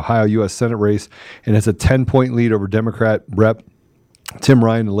voters in the Ohio U.S. Senate race and has a 10-point lead over Democrat Rep. Tim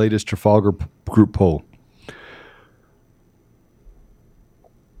Ryan, the latest Trafalgar Group poll.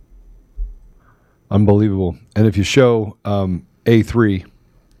 Unbelievable. And if you show A3,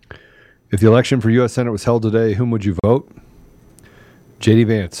 if the election for U.S. Senate was held today, whom would you vote? J.D.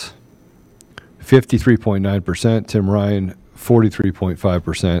 Vance, 53.9%. Tim Ryan,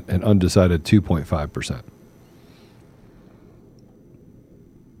 43.5%. And undecided, 2.5%.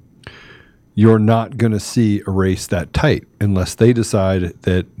 You're not going to see a race that tight unless they decide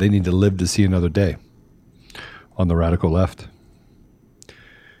that they need to live to see another day on the radical left.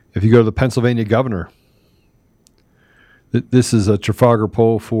 If you go to the Pennsylvania governor, this is a Trafalgar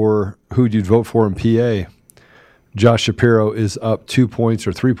poll for who you'd vote for in PA. Josh Shapiro is up 2 points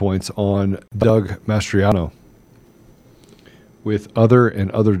or 3 points on Doug Mastriano, with other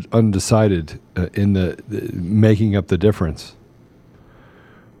undecided in the making up the difference.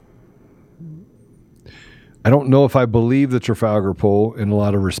 I don't know if I believe the Trafalgar poll in a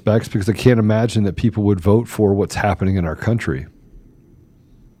lot of respects because I can't imagine that people would vote for what's happening in our country.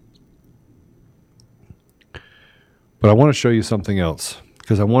 But I want to show you something else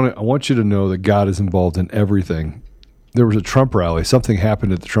because I want you to know that God is involved in everything. There was a Trump rally. Something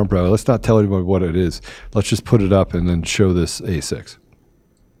happened at the Trump rally. Let's not tell anybody what it is. Let's just put it up and then show this A6.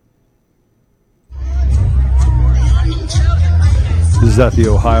 This is at the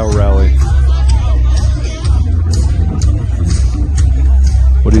Ohio rally.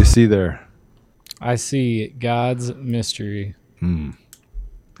 What do you see there? I see God's mystery.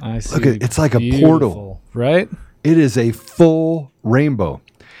 I see. Look at it's like a portal, right? It is a full rainbow.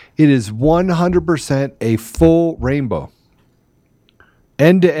 It is 100% a full rainbow,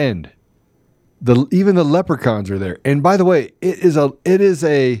 end to end. Even the leprechauns are there. And by the way, it is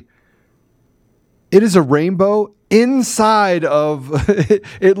a rainbow inside of.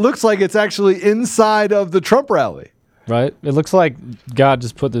 It looks like it's actually inside of the Trump rally. Right. It looks like God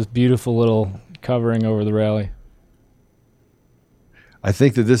just put this beautiful little covering over the rally. I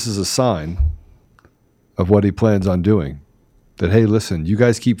think that this is a sign of what he plans on doing. That, hey, listen, you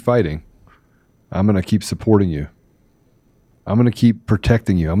guys keep fighting. I'm going to keep supporting you. I'm going to keep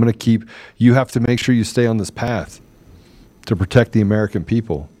protecting you. You have to make sure you stay on this path to protect the American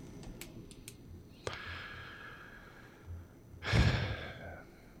people.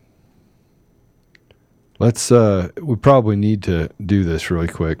 We probably need to do this really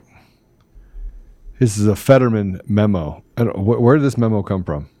quick. This is a Fetterman memo. Where did this memo come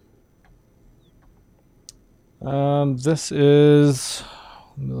from? This is,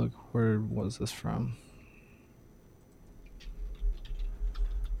 let me look, where was this from?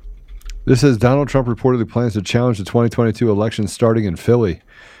 This says Donald Trump reportedly plans to challenge the 2022 election starting in Philly,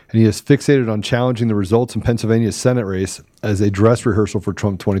 and he is fixated on challenging the results in Pennsylvania's Senate race as a dress rehearsal for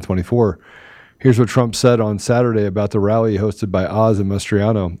Trump 2024. Here's what Trump said on Saturday about the rally hosted by Oz and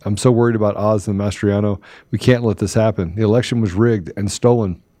Mastriano. I'm so worried about Oz and Mastriano. We can't let this happen. The election was rigged and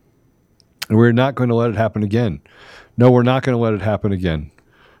stolen. And we're not going to let it happen again. No, we're not going to let it happen again.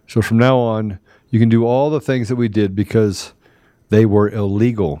 So from now on, you can do all the things that we did because they were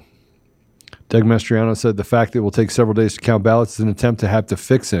illegal. Doug Mastriano said the fact that it will take several days to count ballots is an attempt to have to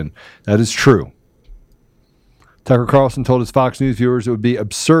fix in. That is true. Tucker Carlson told his Fox News viewers it would be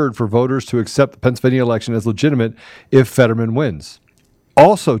absurd for voters to accept the Pennsylvania election as legitimate if Fetterman wins.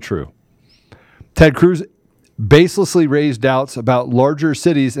 Also true. Ted Cruz baselessly raised doubts about larger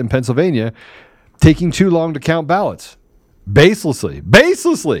cities in Pennsylvania taking too long to count ballots.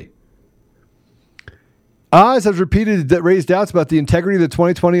 Baselessly. Oz has repeatedly raised doubts about the integrity of the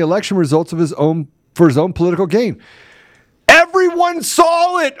 2020 election results for his own political gain. Everyone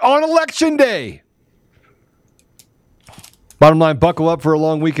saw it on Election Day. Bottom line, buckle up for a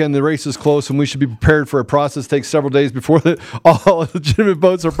long weekend. The race is close, and we should be prepared for a process that takes several days before all legitimate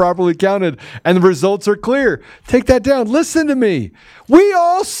votes are properly counted and the results are clear. Take that down. Listen to me. We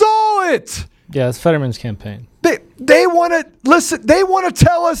all saw it. Yeah, it's Fetterman's campaign. They want to listen. They want to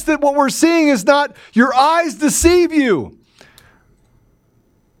tell us that what we're seeing is not your eyes deceive you.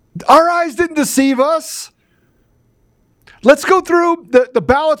 Our eyes didn't deceive us. Let's go through the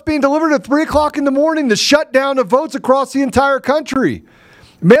ballots being delivered at 3 o'clock in the morning, the shutdown of votes across the entire country.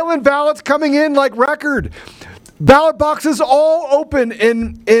 Mail-in ballots coming in like record. Ballot boxes all open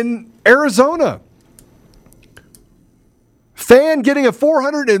in Arizona. Fan getting a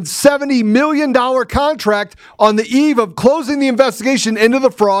 $470 million contract on the eve of closing the investigation into the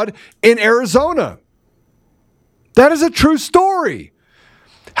fraud in Arizona. That is a true story.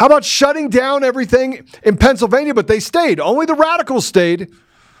 How about shutting down everything in Pennsylvania? But they stayed. Only the radicals stayed.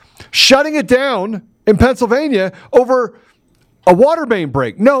 Shutting it down in Pennsylvania over a water main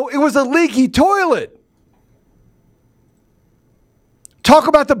break. No, it was a leaky toilet. Talk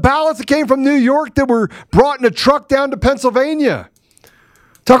about the ballots that came from New York that were brought in a truck down to Pennsylvania.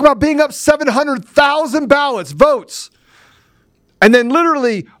 Talk about being up 700,000 votes. And then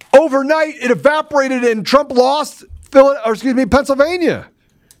literally overnight it evaporated and Trump lost Pennsylvania.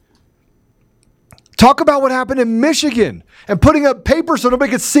 Talk about what happened in Michigan and putting up paper so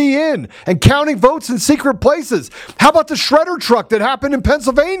nobody could see in and counting votes in secret places. How about the shredder truck that happened in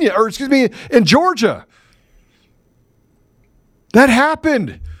in Georgia? That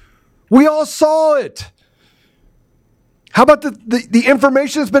happened. We all saw it. How about the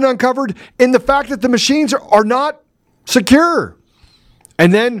information that's been uncovered in the fact that the machines are not secure?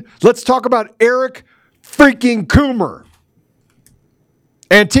 And then let's talk about Eric freaking Coomer.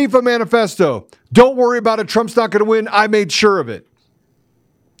 Antifa manifesto. Don't worry about it. Trump's not going to win. I made sure of it.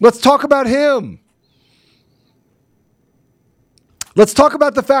 Let's talk about him. Let's talk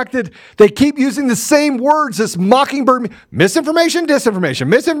about the fact that they keep using the same words as mockingbird. Misinformation, disinformation,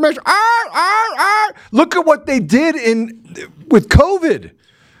 misinformation. Look at what they did with COVID.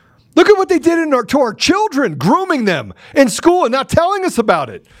 Look at what they did to our children, grooming them in school and not telling us about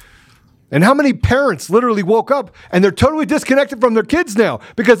it. And how many parents literally woke up and they're totally disconnected from their kids now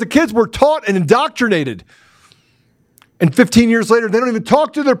because the kids were taught and indoctrinated. And 15 years later, they don't even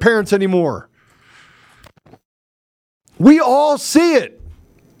talk to their parents anymore. We all see it.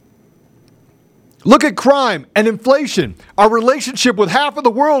 Look at crime and inflation. Our relationship with half of the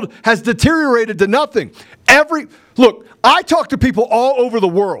world has deteriorated to nothing. Look, I talk to people all over the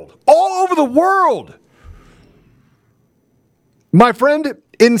world. All over the world. My friend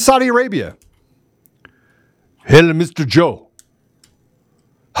in Saudi Arabia. Hello, Mr. Joe.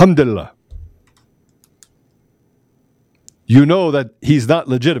 Alhamdulillah. You know that he's not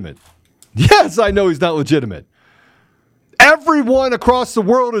legitimate. Yes, I know he's not legitimate. Everyone across the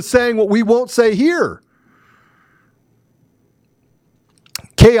world is saying what we won't say here.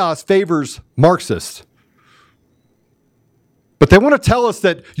 Chaos favors Marxists. But they want to tell us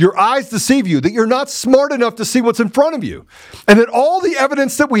that your eyes deceive you, that you're not smart enough to see what's in front of you. And that all the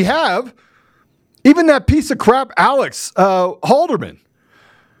evidence that we have, even that piece of crap Alex Halderman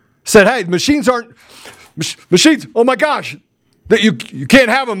said, hey, machines, oh my gosh, that you can't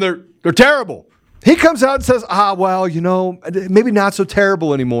have them, they're terrible. He comes out and says, maybe not so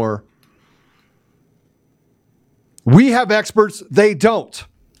terrible anymore. We have experts, they don't.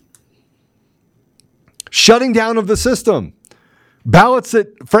 Shutting down of the system. Ballots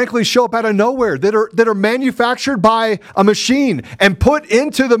that frankly show up out of nowhere, that are manufactured by a machine and put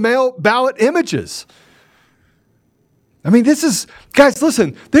into the mail ballot images. I mean, guys,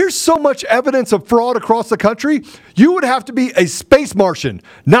 listen, there's so much evidence of fraud across the country, you would have to be a space Martian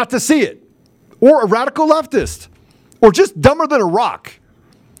not to see it. Or a radical leftist. Or just dumber than a rock.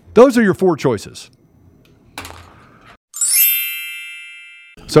 Those are your four choices.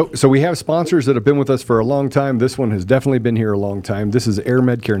 So we have sponsors that have been with us for a long time. This one has definitely been here a long time. This is Air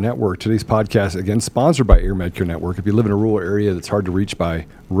Medcare Network. Today's podcast, again, sponsored by Air Medcare Network. If you live in a rural area that's hard to reach by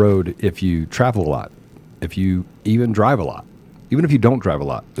road, if you travel a lot, if you even drive a lot, even if you don't drive a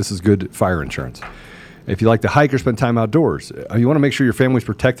lot, this is good fire insurance. If you like to hike or spend time outdoors, you want to make sure your family's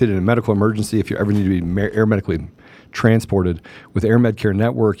protected in a medical emergency. If you ever need to be air medically transported, with Air Medcare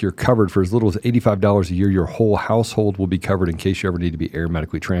Network, you're covered for as little as $85 a year. Your whole household will be covered in case you ever need to be air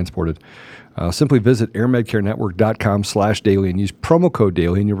medically transported. Simply visit airmedcarenetwork.com/daily and use promo code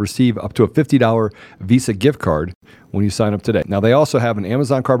daily, and you'll receive up to a $50 Visa gift card when you sign up today. Now, they also have an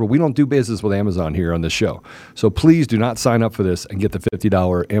Amazon card, but we don't do business with Amazon here on this show. So please do not sign up for this and get the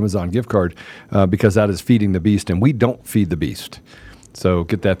 $50 Amazon gift card because that is feeding the beast, and we don't feed the beast. So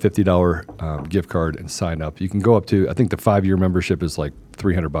get that $50 gift card and sign up. You can go up to, I think the 5-year membership is like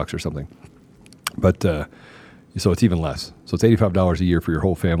 $300 or something. But so it's even less. So it's $85 a year for your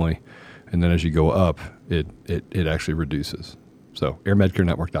whole family. And then as you go up, it actually reduces. So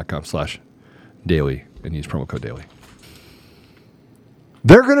airmedcarenetwork.com/daily and use promo code daily.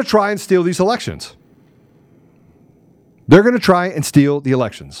 They're going to try and steal these elections. They're going to try and steal the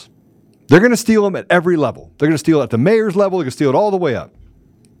elections. They're going to steal them at every level. They're going to steal it at the mayor's level. They're going to steal it all the way up.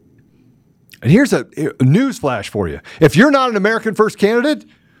 And here's a news flash for you. If you're not an American First candidate,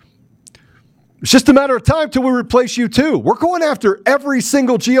 it's just a matter of time till we replace you too. We're going after every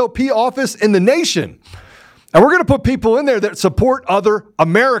single GOP office in the nation. And we're going to put people in there that support other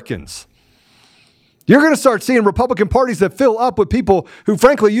Americans. You're going to start seeing Republican parties that fill up with people who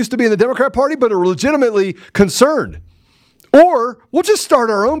frankly used to be in the Democrat Party but are legitimately concerned. Or we'll just start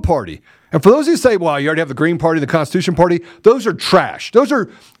our own party. And for those who say, well, you already have the Green Party, the Constitution Party, those are trash. Those are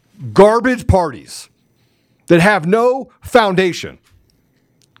garbage parties that have no foundation.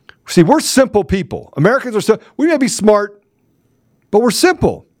 See, we're simple people. Americans are we may be smart, but we're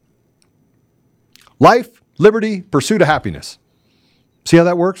simple. Life, liberty, pursuit of happiness. See how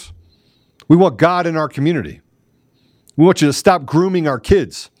that works? We want God in our community. We want you to stop grooming our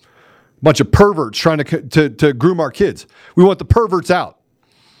kids. A bunch of perverts trying to groom our kids. We want the perverts out.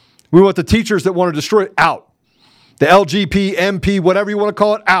 We want the teachers that want to destroy it out. The LGP, MP, whatever you want to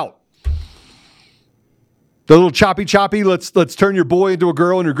call it, out. The little choppy, let's turn your boy into a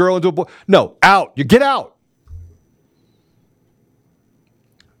girl and your girl into a boy. No, out. You get out.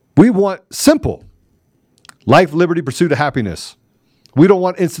 We want simple. Life, liberty, pursuit of happiness. We don't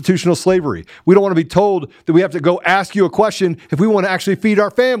want institutional slavery. We don't want to be told that we have to go ask you a question if we want to actually feed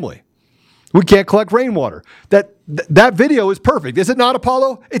our family. We can't collect rainwater. That video is perfect. Is it not,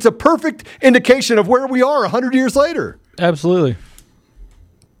 Apollo? It's a perfect indication of where we are 100 years later. Absolutely.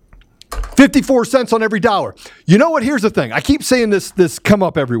 54 cents on every dollar. You know what? Here's the thing. I keep saying this come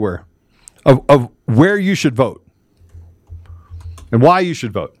up everywhere of where you should vote and why you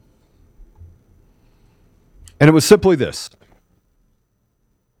should vote. And it was simply this.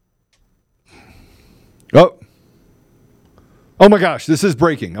 Oh my gosh, this is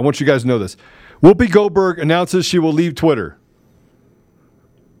breaking. I want you guys to know this. Whoopi Goldberg announces she will leave Twitter.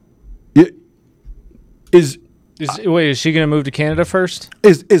 Is she going to move to Canada first?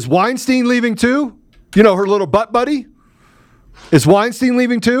 Is Weinstein leaving too? You know, her little butt buddy? Is Weinstein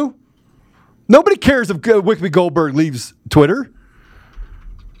leaving too? Nobody cares if Whoopi Goldberg leaves Twitter.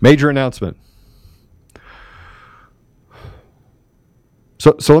 Major announcement.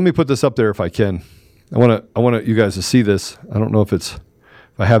 So let me put this up there if I can. I want you guys to see this. I don't know if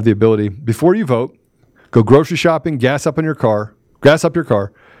I have the ability. Before you vote, go grocery shopping, gas up your car,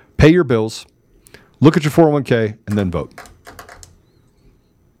 pay your bills, look at your 401k, and then vote.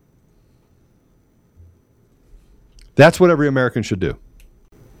 That's what every American should do.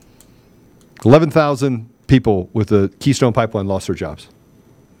 11,000 people with the Keystone Pipeline lost their jobs.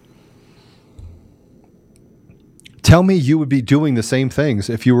 Tell me you would be doing the same things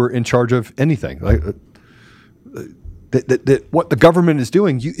if you were in charge of anything. Like that what the government is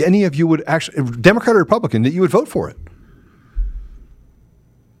doing, any of you would actually, Democrat or Republican, that you would vote for it.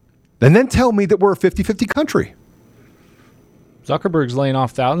 And then tell me that we're a 50-50 country. Zuckerberg's laying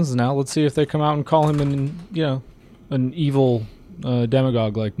off thousands now. Let's see if they come out and call him an evil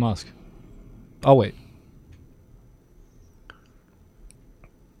demagogue like Musk. I'll wait.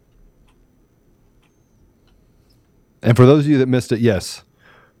 And for those of you that missed it, yes,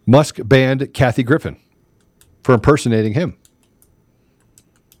 Musk banned Kathy Griffin for impersonating him.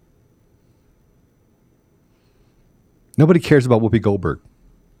 Nobody cares about Whoopi Goldberg.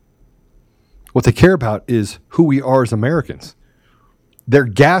 What they care about is who we are as Americans. They're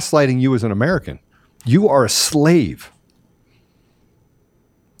gaslighting you as an American. You are a slave.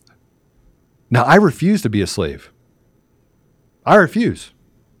 Now, I refuse to be a slave. I refuse.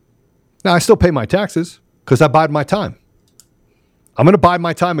 Now, I still pay my taxes because I bide my time. I'm going to bide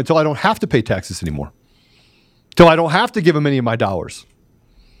my time until I don't have to pay taxes anymore, until I don't have to give them any of my dollars.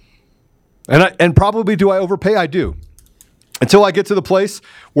 And probably do I overpay? I do. Until I get to the place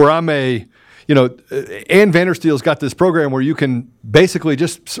where I'm Ann Vandersteel's got this program where you can basically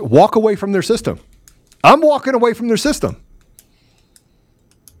just walk away from their system. I'm walking away from their system.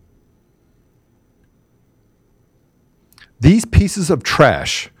 These pieces of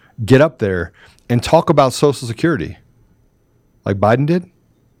trash get up there and talk about Social Security like Biden did,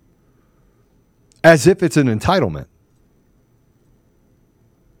 as if it's an entitlement.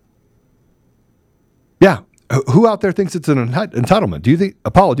 Yeah. Who out there thinks it's an entitlement?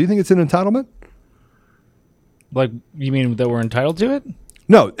 Apollo, do you think it's an entitlement? Like, you mean that we're entitled to it?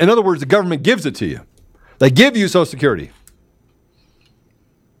 No. In other words, the government gives it to you. They give you Social Security.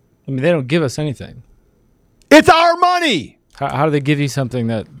 I mean, they don't give us anything. It's our money. How do they give you something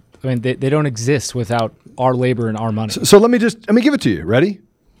that, I mean, they don't exist without our labor and our money. So let me give it to you. Ready?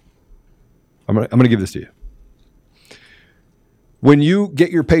 I'm gonna give this to you. When you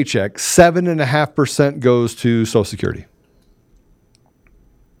get your paycheck, 7.5% goes to Social Security.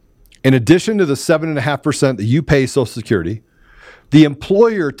 In addition to the 7.5% that you pay Social Security, the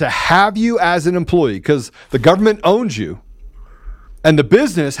employer, to have you as an employee, because the government owns you, and the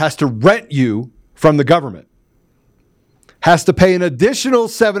business has to rent you from the government, has to pay an additional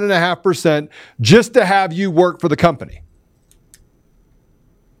 7.5% just to have you work for the company.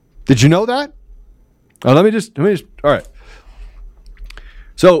 Did you know that? Let me just, all right.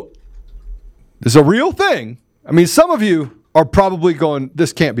 So this is a real thing. I mean, some of you are probably going,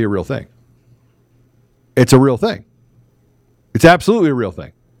 this can't be a real thing. It's a real thing. It's absolutely a real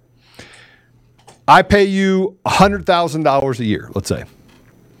thing. I pay you $100,000 a year, let's say.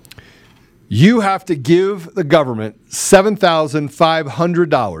 You have to give the government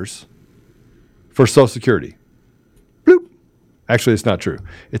 $7,500 for Social Security. Bloop. Actually, it's not true.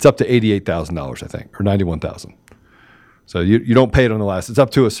 It's up to $88,000, I think, or $91,000. So you don't pay it on the last. It's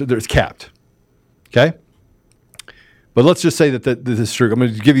up to us. It's capped. Okay? But let's just say that this is true. I'm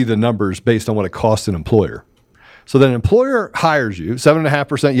going to give you the numbers based on what it costs an employer. So then an employer hires you,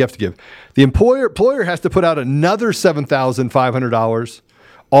 7.5% you have to give. The employer has to put out another $7,500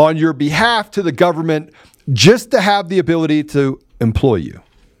 on your behalf to the government just to have the ability to employ you.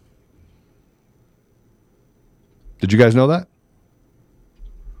 Did you guys know that?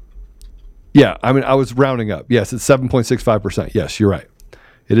 Yeah, I mean, I was rounding up. Yes, it's 7.65%. Yes, you're right.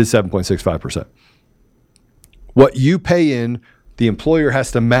 It is 7.65%. What you pay in, the employer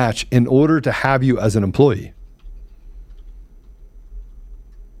has to match in order to have you as an employee.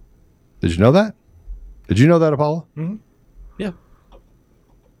 Did you know that? Did you know that, Apollo? Mm-hmm. Yeah.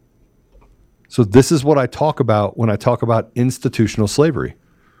 So this is what I talk about when I talk about institutional slavery.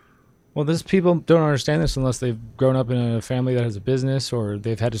 Well, people don't understand this unless they've grown up in a family that has a business, or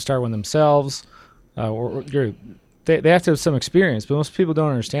they've had to start one themselves, or they have to have some experience. But most people don't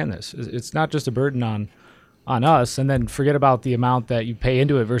understand this. It's not just a burden on us, and then forget about the amount that you pay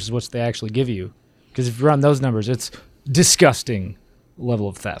into it versus what they actually give you. Because if you run those numbers, it's disgusting level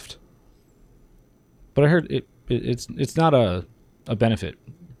of theft. But I heard it's not a benefit,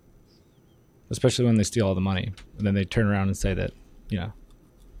 especially when they steal all the money and then they turn around and say that,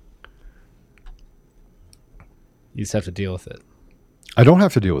 you just have to deal with it. I don't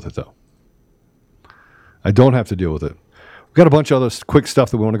have to deal with it, though. I don't have to deal with it. We've got a bunch of other quick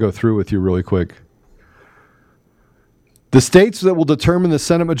stuff that we want to go through with you really quick. The states that will determine the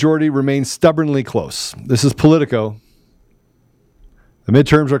Senate majority remain stubbornly close. This is Politico. The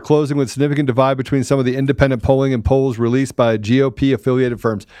midterms are closing with significant divide between some of the independent polling and polls released by GOP-affiliated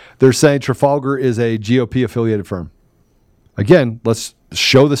firms. They're saying Trafalgar is a GOP-affiliated firm. Again, let's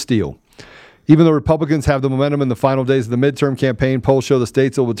show the steal. Even though Republicans have the momentum in the final days of the midterm campaign, polls show the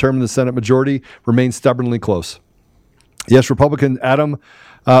states that will determine the Senate majority remain stubbornly close. Yes, Republican Adam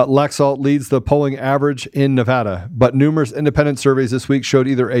Laxalt leads the polling average in Nevada, but numerous independent surveys this week showed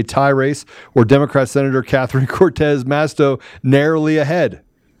either a tie race or Democrat Senator Catherine Cortez Masto narrowly ahead.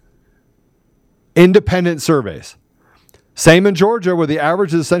 Independent surveys. Same in Georgia, where the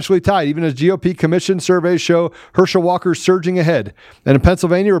average is essentially tied, even as GOP commission surveys show Herschel Walker surging ahead. And in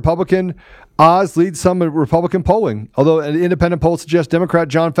Pennsylvania, Republican Oz leads some Republican polling, although an independent poll suggests Democrat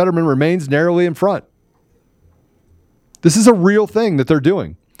John Fetterman remains narrowly in front. This is a real thing that they're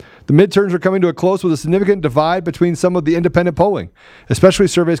doing. The midterms are coming to a close with a significant divide between some of the independent polling, especially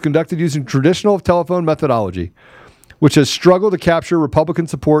surveys conducted using traditional telephone methodology, which has struggled to capture Republican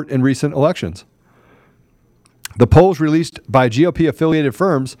support in recent elections. The polls released by GOP-affiliated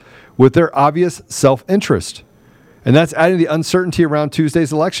firms with their obvious self-interest. And that's adding the uncertainty around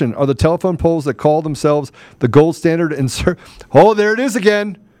Tuesday's election. Are the telephone polls that call themselves the gold standard in oh, there it is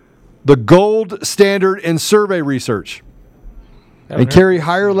again. The gold standard in survey research. And carry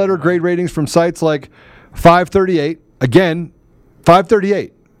higher letter grade ratings from sites like 538. Again,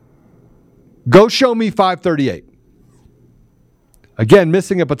 538. Go show me 538. Again,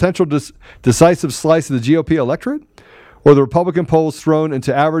 missing a potential decisive slice of the GOP electorate? Or the Republican polls thrown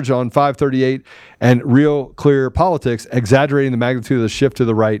into average on 538 and Real Clear Politics, exaggerating the magnitude of the shift to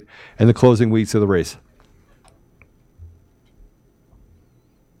the right and the closing weeks of the race.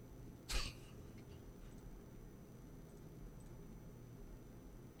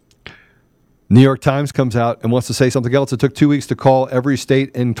 New York Times comes out and wants to say something else. It took 2 weeks to call every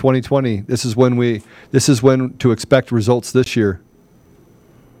state in 2020. This is when to expect results this year.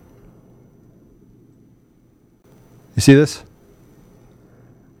 You see this?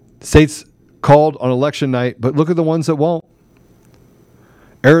 States called on election night, but look at the ones that won't.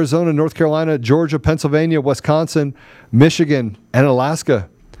 Arizona, North Carolina, Georgia, Pennsylvania, Wisconsin, Michigan, and Alaska.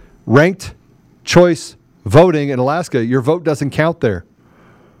 Ranked choice voting in Alaska. Your vote doesn't count there.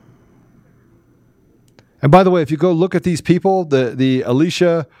 And by the way, if you go look at these people, the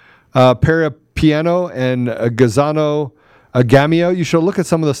Alicia Parapiano and Gazzano Gamio, you should look at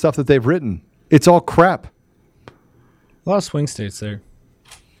some of the stuff that they've written. It's all crap. A lot of swing states there.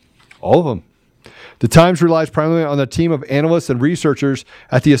 All of them. The Times relies primarily on a team of analysts and researchers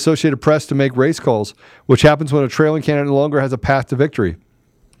at the Associated Press to make race calls, which happens when a trailing candidate no longer has a path to victory.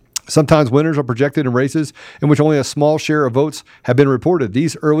 Sometimes winners are projected in races in which only a small share of votes have been reported.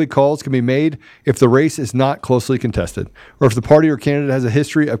 These early calls can be made if the race is not closely contested, or if the party or candidate has a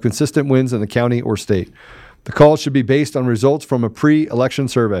history of consistent wins in the county or state. The calls should be based on results from a pre-election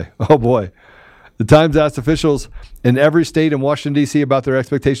survey. Oh boy. The Times asked officials in every state in Washington, D.C. about their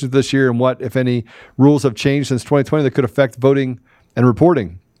expectations this year and what, if any, rules have changed since 2020 that could affect voting and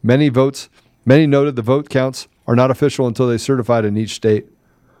reporting. Many noted the vote counts are not official until they're certified in each state.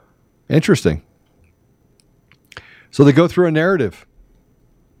 Interesting. So they go through a narrative.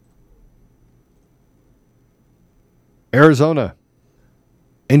 Arizona.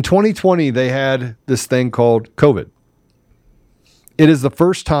 In 2020, they had this thing called COVID. It is the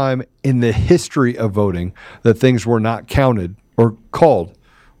first time in the history of voting that things were not counted or called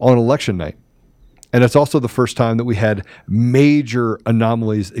on election night. And it's also the first time that we had major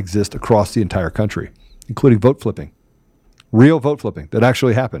anomalies exist across the entire country, including vote flipping. Real vote flipping that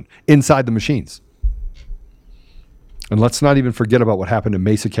actually happened inside the machines. And let's not even forget about what happened in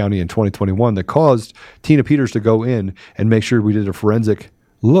Mesa County in 2021 that caused Tina Peters to go in and make sure we did a forensic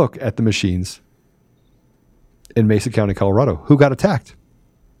look at the machines in Mesa County, Colorado. Who got attacked?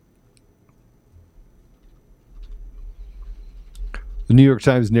 The New York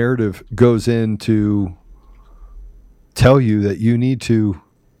Times narrative goes in to tell you that you need to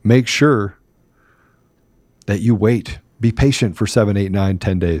make sure that you wait. Be patient for 7, 8, 9,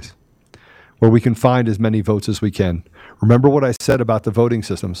 10 days where we can find as many votes as we can. Remember what I said about the voting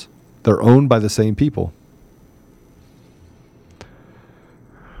systems. They're owned by the same people.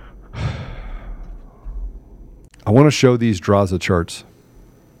 I want to show these Draza charts.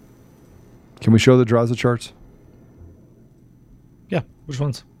 Can we show the Draza charts? Yeah. Which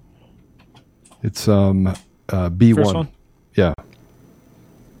ones? It's B1. First one? Yeah.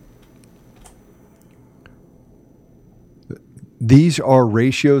 These are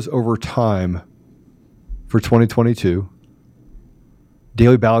ratios over time for 2022.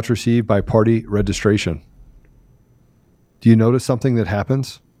 Daily ballots received by party registration. Do you notice something that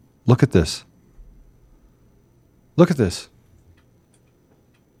happens? Look at this. Look at this.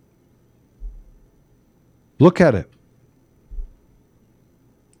 Look at it.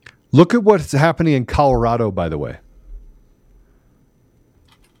 Look at what's happening in Colorado, by the way.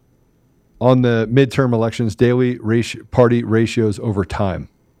 On the midterm elections, daily party ratios over time.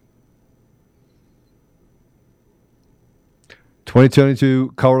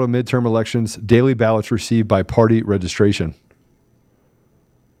 2022 Colorado midterm elections, daily ballots received by party registration.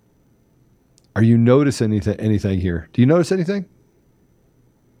 Are you noticing anything here? Do you notice anything?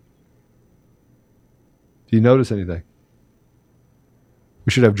 Do you notice anything?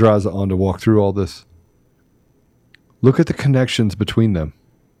 We should have Draza on to walk through all this. Look at the connections between them.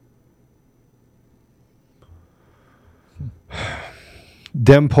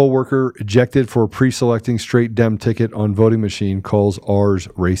 Dem poll worker ejected for pre-selecting straight Dem ticket on voting machine calls ours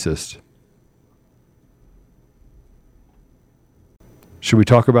racist. Should we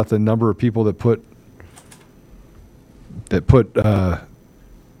talk about the number of people that put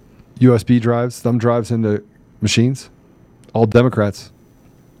USB drives, thumb drives into machines? All Democrats.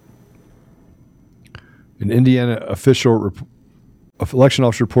 An Indiana election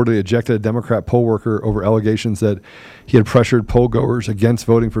officer reportedly ejected a Democrat poll worker over allegations that he had pressured poll goers against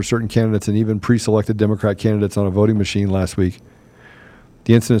voting for certain candidates and even pre-selected Democrat candidates on a voting machine last week.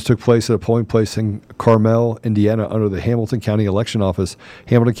 The incidents took place at a polling place in Carmel, Indiana, under the Hamilton County Election Office.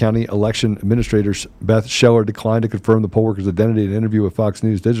 Hamilton County Election Administrator Beth Scheller declined to confirm the poll worker's identity in an interview with Fox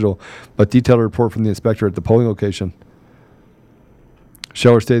News Digital, but detailed a report from the inspector at the polling location.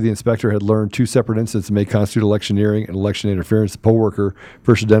 Scheller stated the inspector had learned 2 separate incidents that may constitute electioneering and election interference. The poll worker,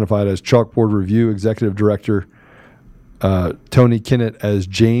 first identified as Chalkboard Review Executive Director Tony Kinnett as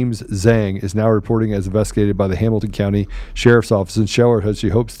James Zhang, is now reporting as investigated by the Hamilton County Sheriff's Office, and Scheller says she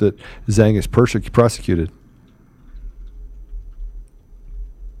hopes that Zhang is prosecuted.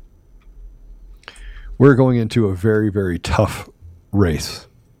 We're going into a very, very tough race.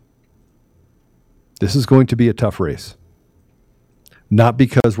 This is going to be a tough race. Not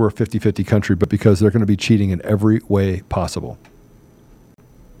because we're a 50-50 country, but because they're going to be cheating in every way possible.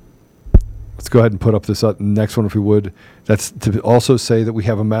 Let's go ahead and put up this next one if we would. That's to also say that we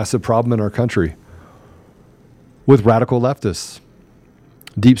have a massive problem in our country with radical leftists.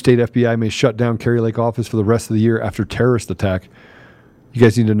 Deep State FBI may shut down Kari Lake office for the rest of the year after terrorist attack. You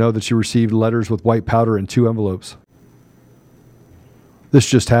guys need to know that she received letters with white powder in 2 envelopes. This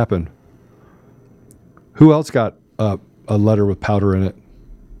just happened. Who else got a letter with powder in it?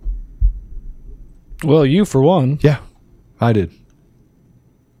 Well, you for one. Yeah, I did.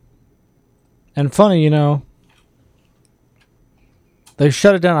 And funny, they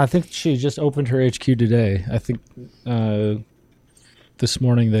shut it down. I think she just opened her HQ today. I think this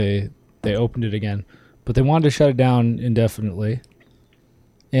morning they opened it again. But they wanted to shut it down indefinitely.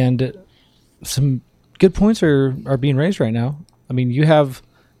 And some good points are being raised right now. I mean, you have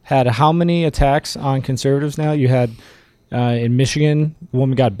had how many attacks on conservatives now? You had in Michigan, the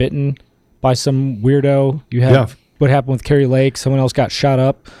woman got bitten by some weirdo. You have what happened with Kari Lake. Someone else got shot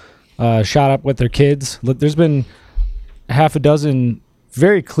up with their kids. There's been half a dozen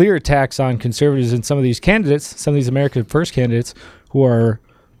very clear attacks on conservatives and some of these candidates, some of these America First candidates who are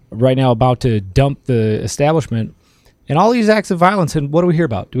right now about to dump the establishment. And all these acts of violence, and what do we hear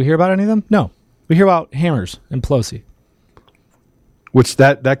about? Do we hear about any of them? No. We hear about Hammers and Pelosi. Which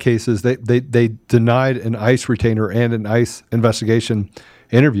that case is they denied an ICE retainer and an ICE investigation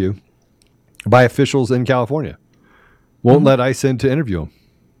interview by officials in California. Won't let ICE in to interview them.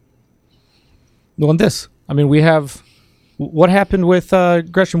 Well, and this, I mean, we have what happened with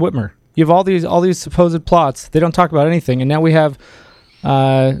Gretchen Whitmer. You have all these supposed plots. They don't talk about anything, and now we have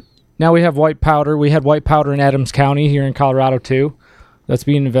white powder. We had white powder in Adams County here in Colorado too. That's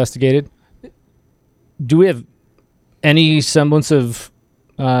being investigated. Do we have any semblance of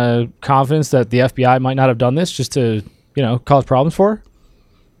confidence that the FBI might not have done this just to, cause problems for her?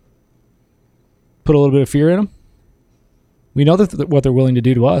 Put a little bit of fear in them? We know that what they're willing to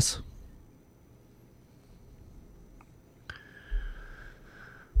do to us.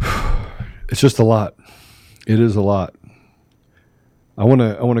 It's just a lot. It is a lot. I want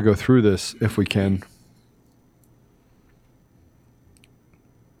to go through this if we can.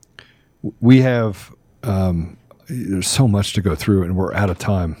 We have there's so much to go through, and we're out of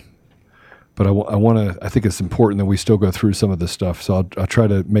time. But I think it's important that we still go through some of this stuff. So I'll try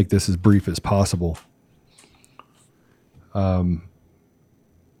to make this as brief as possible.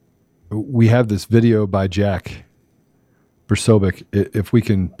 We have this video by Jack Bersobic. If we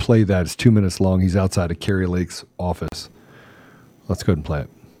can play that, it's 2 minutes long. He's outside of Kari Lake's office. Let's go ahead and play it.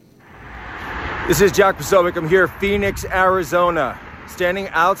 This is Jack Bersobic. I'm here in Phoenix, Arizona, standing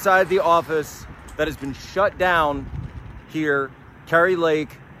outside the office that has been shut down here, Kari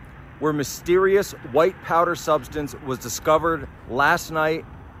Lake, where mysterious white powder substance was discovered last night.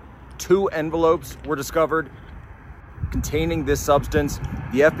 2 envelopes were discovered containing this substance.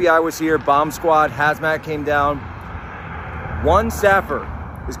 The FBI was here, bomb squad, hazmat came down. 1 staffer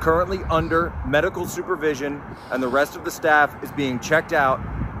is currently under medical supervision, and the rest of the staff is being checked out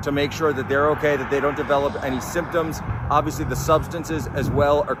to make sure that they're okay, that they don't develop any symptoms. Obviously, the substances as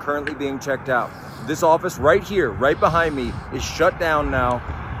well are currently being checked out. This office right here, right behind me, is shut down now,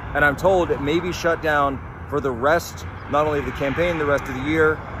 and I'm told it may be shut down for the rest, not only of the campaign, the rest of the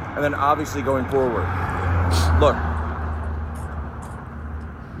year, and then obviously going forward. Look,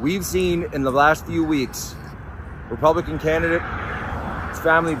 we've seen in the last few weeks, Republican candidate, his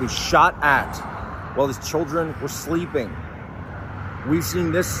family was shot at while his children were sleeping. We've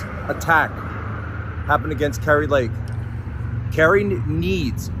seen this attack happen against Kari Lake. Kari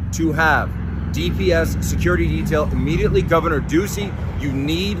needs to have DPS security detail immediately. Governor Ducey, you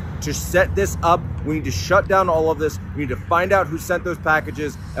need to set this up. We need to shut down all of this. We need to find out who sent those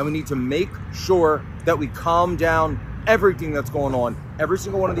packages, and we need to make sure that we calm down everything that's going on. Every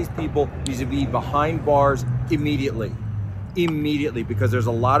single one of these people needs to be behind bars immediately, because there's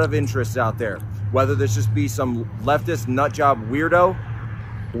a lot of interests out there, whether this just be some leftist nutjob weirdo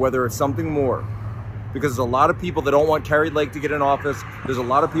or whether it's something more. Because there's a lot of people that don't want Kari Lake to get in office. There's a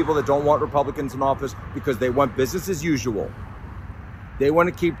lot of people that don't want Republicans in office because they want business as usual. They want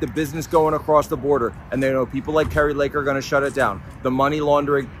to keep the business going across the border, and they know people like Kari Lake are going to shut it down. The money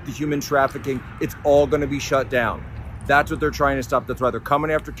laundering, the human trafficking, it's all going to be shut down. That's what they're trying to stop. That's why they're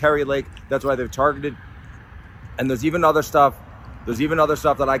coming after Kari Lake. That's why they've targeted. And there's even other stuff.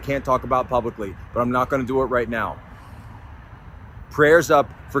 That I can't talk about publicly, but I'm not going to do it right now. Prayers up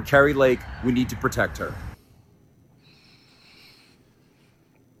for Kari Lake. We need to protect her.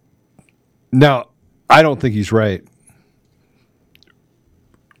 Now, I don't think he's right.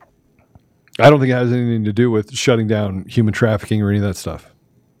 I don't think it has anything to do with shutting down human trafficking or any of that stuff.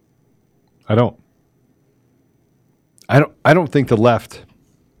 I don't think the left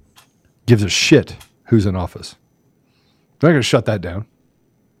gives a shit who's in office. They're not going to shut that down.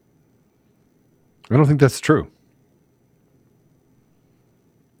 I don't think that's true.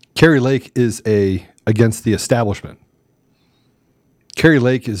 Kari Lake is against the establishment. Kari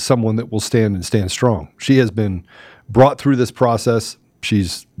Lake is someone that will stand strong. She has been brought through this process.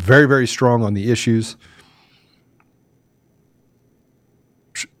 She's very, very strong on the issues.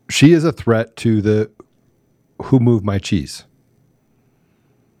 She is a threat to the who moved my cheese.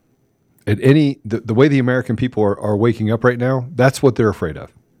 At the way the American people are waking up right now, that's what they're afraid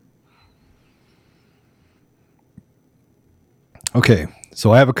of. Okay,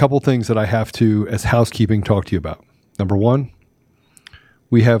 so I have a couple things that I have to, as housekeeping, talk to you about. Number one,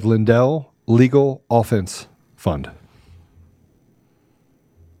 we have Lindell Legal Offense Fund.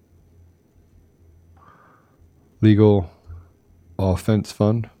 Legal Offense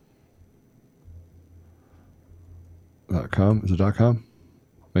Fund. .com. Is it .com?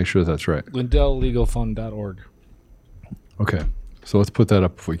 Make sure that's right. LindellLegalFund.org. Okay, so let's put that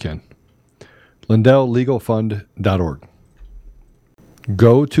up if we can. LindellLegalFund.org.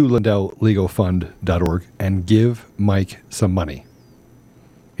 Go to LindellLegalFund.org and give Mike some money,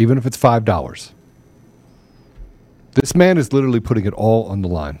 even if it's $5. This man is literally putting it all on the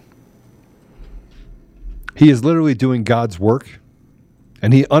line. He is literally doing God's work,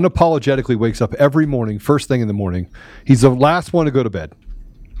 and he unapologetically wakes up every morning, first thing in the morning. He's the last one to go to bed.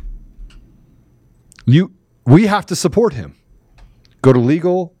 We have to support him. Go to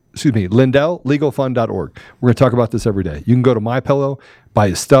LindellLegalFund.org. We're going to talk about this every day. You can go to MyPillow, buy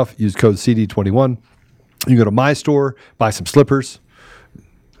his stuff, use code CD21. You can go to my store, buy some slippers.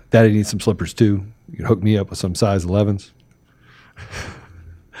 Daddy needs some slippers too. You can hook me up with some size 11s.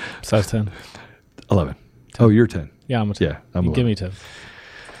 Size 10. 11. 10. Oh, you're 10. Yeah, I'm a 10. Yeah, I'm 11. Give me 10.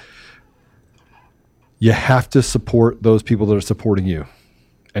 You have to support those people that are supporting you.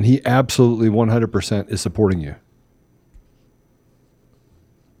 And he absolutely 100% is supporting you.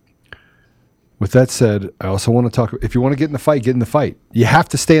 With that said, I also want to talk, if you want to get in the fight, get in the fight. You have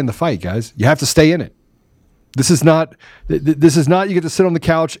to stay in the fight, guys. You have to stay in it. This is not you get to sit on the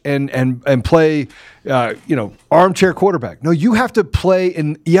couch and play armchair quarterback. No, you have to play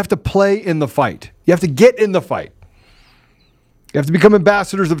in the fight. You have to get in the fight. You have to become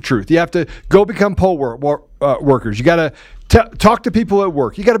ambassadors of truth. You have to go become poll workers. You got to talk to people at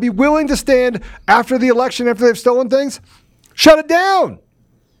work. You got to be willing to stand after the election, after they've stolen things. Shut it down.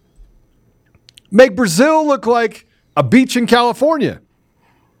 Make Brazil look like a beach in California.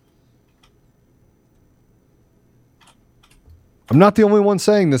 I'm not the only one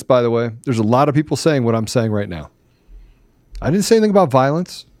saying this, by the way. There's a lot of people saying what I'm saying right now. I didn't say anything about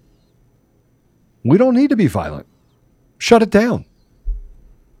violence. We don't need to be violent. Shut it down.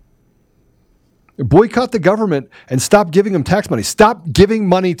 Boycott the government and stop giving them tax money. Stop giving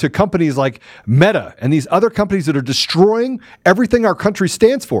money to companies like Meta and these other companies that are destroying everything our country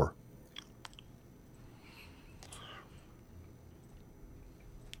stands for.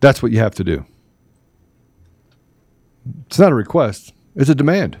 That's what you have to do. It's not a request. It's a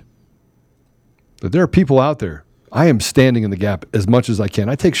demand. But there are people out there. I am standing in the gap as much as I can.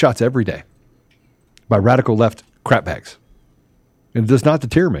 I take shots every day by radical left crapbags. And it does not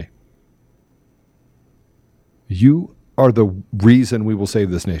deter me. You are the reason we will save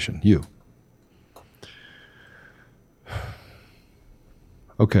this nation. You.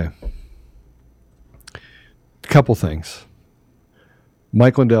 Okay. A couple things.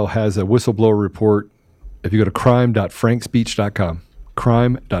 Mike Lindell has a whistleblower report. If you go to crime.frankspeech.com,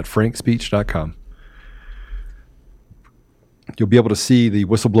 crime.frankspeech.com, you'll be able to see the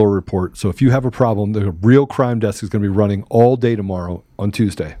whistleblower report. So if you have a problem, the real crime desk is going to be running all day tomorrow on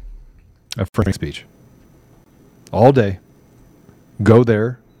Tuesday. at Frank's Beach. All day. Go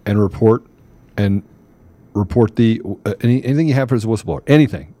there and report the anything you have as a whistleblower.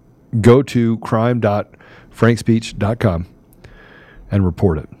 Anything. Go to crime.frankspeech.com and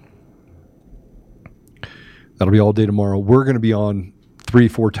report it. That'll be all day tomorrow. We're going to be on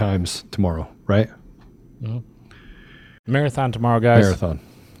 3-4 times tomorrow, right? Mm-hmm. Marathon tomorrow, guys. Marathon.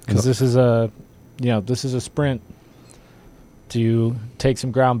 Because this is a sprint to take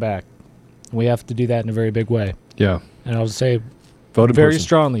some ground back. We have to do that in a very big way. Yeah. And I'll say vote in very person.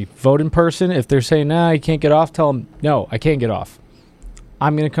 strongly. Vote in person. If they're saying, nah, you can't get off, tell them, no, I can't get off.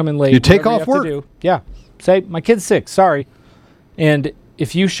 I'm going to come in late. You take off have work. to do. Yeah. Say, my kid's sick. Sorry. And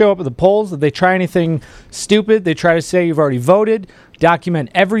if you show up at the polls, if they try anything stupid, they try to say you've already voted, document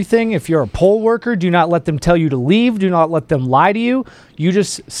everything. If you're a poll worker, do not let them tell you to leave. Do not let them lie to you. You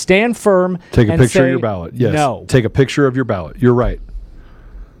just stand firm. Take a and picture say, of your ballot. Yes. No. Take a picture of your ballot. You're right.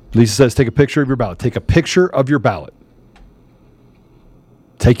 Lisa says take a picture of your ballot. Take a picture of your ballot.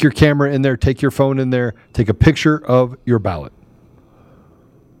 Take your camera in there. Take your phone in there. Take a picture of your ballot.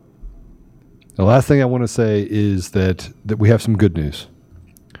 The last thing I want to say is that we have some good news.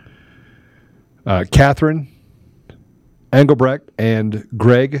 Catherine Engelbrecht and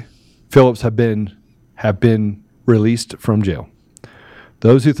Greg Phillips have been released from jail.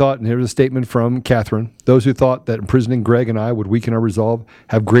 Those who thought, and here's a statement from Catherine, those who thought that imprisoning Greg and I would weaken our resolve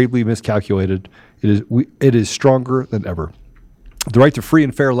have gravely miscalculated. It is stronger than ever. The right to free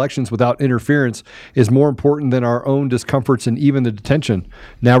and fair elections without interference is more important than our own discomforts and even the detention,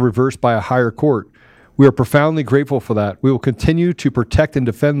 now reversed by a higher court. We are profoundly grateful for that. We will continue to protect and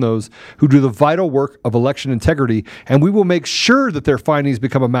defend those who do the vital work of election integrity, and we will make sure that their findings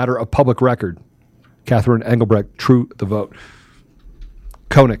become a matter of public record. Catherine Engelbrecht, True the Vote.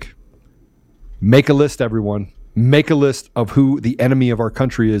 Koenig, make a list, everyone. Make a list of who the enemy of our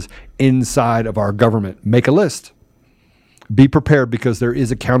country is inside of our government. Make a list. Be prepared because there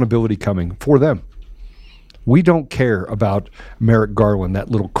is accountability coming for them. We don't care about Merrick Garland, that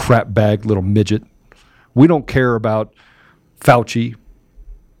little crap bag, little midget. We don't care about Fauci,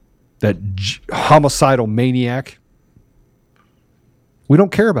 that homicidal maniac. We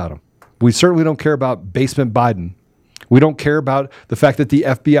don't care about him. We certainly don't care about basement Biden. We don't care about the fact that the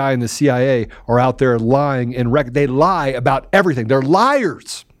FBI and the CIA are out there lying and they lie about everything. They're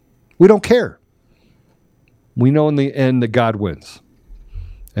liars. We don't care. We know in the end that God wins.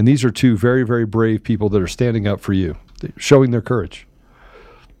 And these are two very, very brave people that are standing up for you, showing their courage.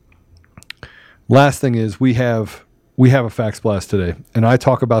 Last thing is we have a fax blast today, and I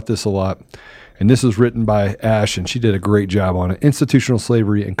talk about this a lot. And this is written by Ash, and she did a great job on it. Institutional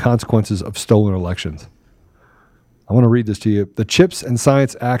slavery and consequences of stolen elections. I want to read this to you. The CHIPS and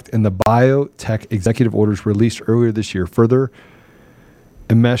Science Act and the biotech executive orders released earlier this year further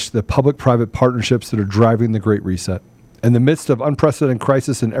enmesh the public-private partnerships that are driving the Great Reset. In the midst of unprecedented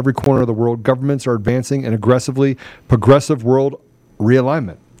crisis in every corner of the world, governments are advancing an aggressively progressive world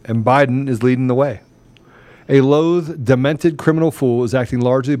realignment, and Biden is leading the way. A loathed, demented criminal fool is acting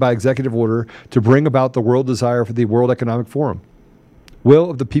largely by executive order to bring about the world desire for the World Economic Forum. Will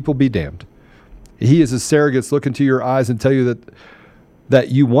of the people be damned. He is a surrogate look into your eyes and tell you that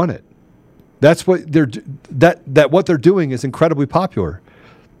you want it. That's what what they're doing is incredibly popular.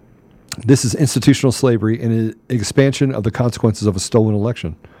 This is institutional slavery and an expansion of the consequences of a stolen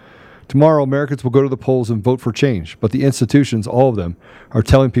election. Tomorrow, Americans will go to the polls and vote for change, but the institutions, all of them, are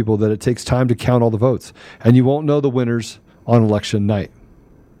telling people that it takes time to count all the votes, and you won't know the winners on election night.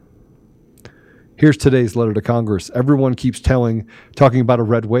 Here's today's letter to Congress. Everyone keeps talking about a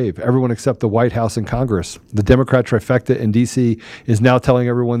red wave. Everyone except the White House and Congress. The Democrat trifecta in D.C. is now telling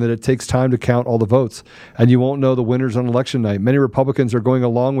everyone that it takes time to count all the votes, and you won't know the winners on election night. Many Republicans are going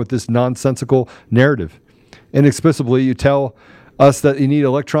along with this nonsensical narrative. Inexplicably, you tell us that you need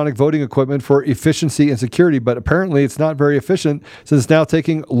electronic voting equipment for efficiency and security, but apparently it's not very efficient since it's now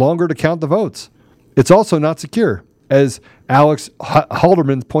taking longer to count the votes. It's also not secure, as Alex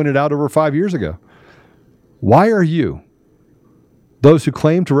Halderman pointed out over 5 years ago. Why are you, those who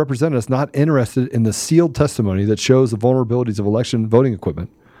claim to represent us, not interested in the sealed testimony that shows the vulnerabilities of election voting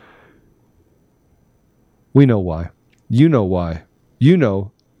equipment? We know why. You know why. You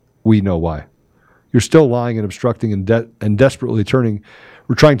know we know why. You're still lying and obstructing and desperately trying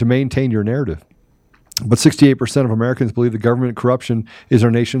to maintain your narrative. But 68% of Americans believe the government corruption is our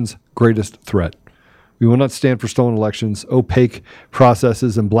nation's greatest threat. We will not stand for stolen elections, opaque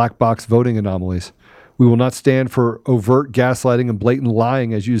processes, and black box voting anomalies. We will not stand for overt gaslighting and blatant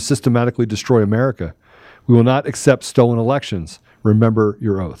lying as you systematically destroy America. We will not accept stolen elections. Remember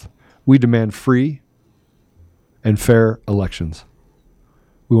your oath. We demand free and fair elections.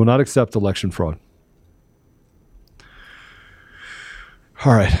 We will not accept election fraud.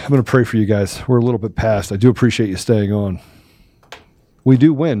 All right, I'm going to pray for you guys. We're a little bit past. I do appreciate you staying on. We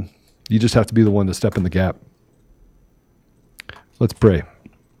do win. You just have to be the one to step in the gap. Let's pray.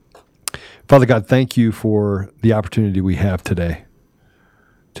 Father God, thank you for the opportunity we have today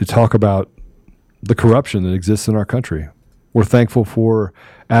to talk about the corruption that exists in our country. We're thankful for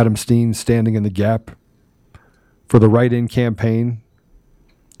Adam Steen standing in the gap, for the Write-In campaign,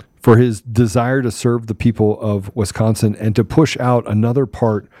 for his desire to serve the people of Wisconsin and to push out another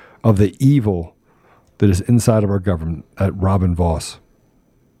part of the evil that is inside of our government at Robin Voss.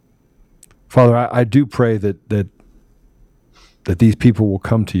 Father, I do pray that these people will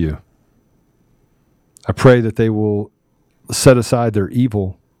come to you. I pray that they will set aside their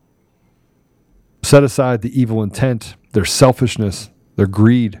evil, set aside the evil intent, their selfishness, their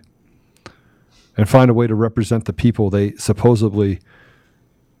greed, and find a way to represent the people they supposedly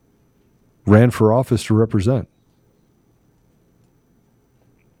ran for office to represent.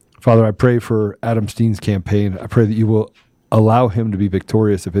 Father, I pray for Adam Steen's campaign. I pray that you will allow him to be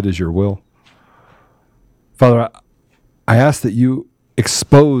victorious if it is your will. Father, I ask that you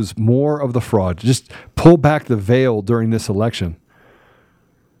expose more of the fraud. Just pull back the veil during this election.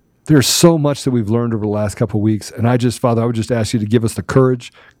 There's so much that we've learned over the last couple of weeks. And Father, I would just ask you to give us the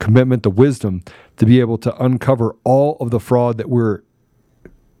courage, commitment, the wisdom to be able to uncover all of the fraud that we're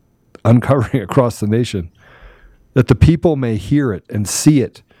uncovering across the nation, that the people may hear it and see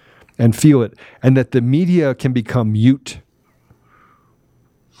it and feel it, and that the media can become mute,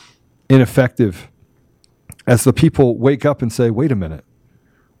 ineffective, as the people wake up and say, wait a minute,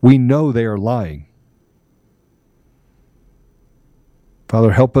 we know they are lying.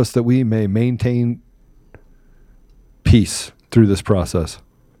 Father, help us that we may maintain peace through this process,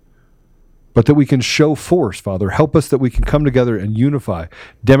 but that we can show force, Father. Help us that we can come together and unify.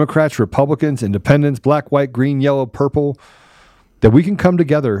 Democrats, Republicans, Independents, black, white, green, yellow, purple, that we can come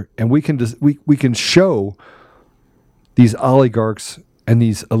together and we can show these oligarchs and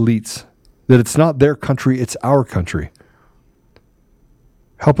these elites that it's not their country, it's our country.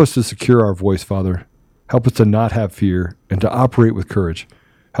 Help us to secure our voice, Father. Help us to not have fear and to operate with courage.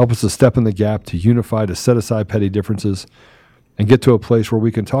 Help us to step in the gap, to unify, to set aside petty differences, and get to a place where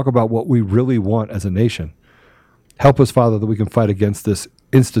we can talk about what we really want as a nation. Help us, Father, that we can fight against this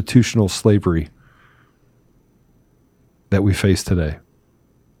institutional slavery that we face today.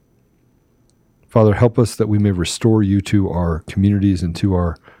 Father, help us that we may restore you to our communities and to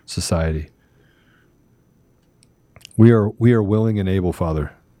our society. We are willing and able,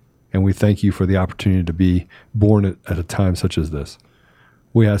 Father, and we thank you for the opportunity to be born at a time such as this.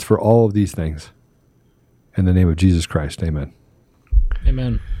 We ask for all of these things. In the name of Jesus Christ, amen.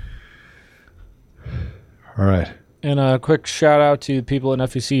 Amen. All right. And a quick shout out to people in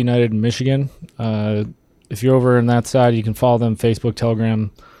FEC United in Michigan. If you're over on that side, you can follow them, Facebook,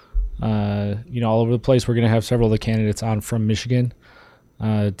 Telegram, all over the place. We're going to have several of the candidates on from Michigan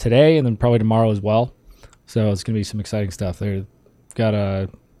today and then probably tomorrow as well. So it's going to be some exciting stuff. They've got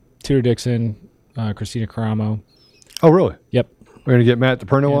Tudor Dixon, Christina Caramo. Oh, really? Yep. We're going to get Matt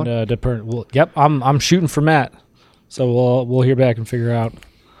DePerno on? Well, yep, I'm shooting for Matt. So we'll hear back and figure out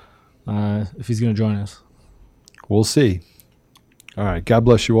if he's going to join us. We'll see. All right. God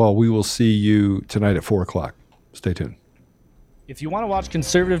bless you all. We will see you tonight at 4 o'clock. Stay tuned. If you want to watch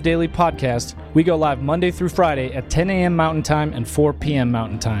Conservative Daily Podcast, we go live Monday through Friday at 10 a.m. Mountain Time and 4 p.m.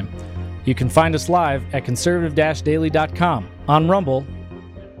 Mountain Time. You can find us live at conservative-daily.com, on Rumble,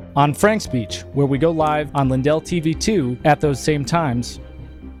 on Frank's Speech, where we go live on Lindell TV 2 at those same times,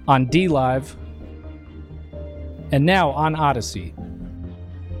 on DLive, and now on Odyssey.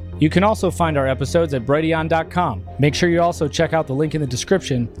 You can also find our episodes at Brighteon.com. Make sure you also check out the link in the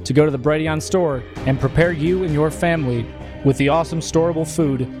description to go to the Brighteon store and prepare you and your family with the awesome storable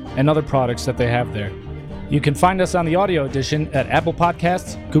food and other products that they have there. You can find us on the audio edition at Apple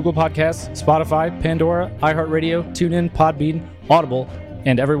Podcasts, Google Podcasts, Spotify, Pandora, iHeartRadio, TuneIn, Podbean, Audible,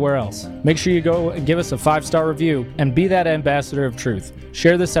 and everywhere else. Make sure you go and give us a 5-star review and be that ambassador of truth.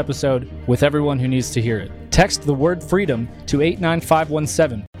 Share this episode with everyone who needs to hear it. Text the word freedom to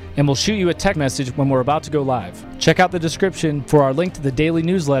 89517 and we'll shoot you a text message when we're about to go live. Check out the description for our link to the daily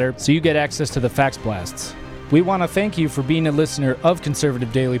newsletter so you get access to the fax blasts. We want to thank you for being a listener of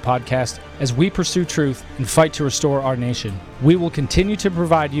Conservative Daily Podcast as we pursue truth and fight to restore our nation. We will continue to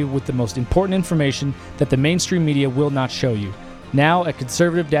provide you with the most important information that the mainstream media will not show you. Now at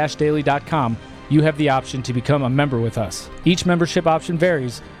conservative-daily.com, you have the option to become a member with us. Each membership option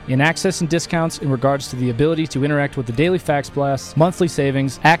varies in access and discounts in regards to the ability to interact with the daily fax blasts, monthly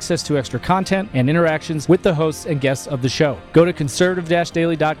savings, access to extra content, and interactions with the hosts and guests of the show. Go to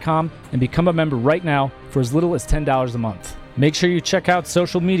conservative-daily.com and become a member right now for as little as $10 a month. Make sure you check out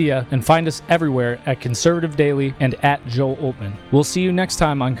social media and find us everywhere at Conservative Daily and at Joel Oltmann. We'll see you next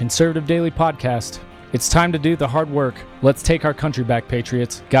time on Conservative Daily Podcast. It's time to do the hard work. Let's take our country back,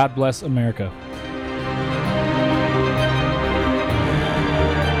 Patriots. God bless America.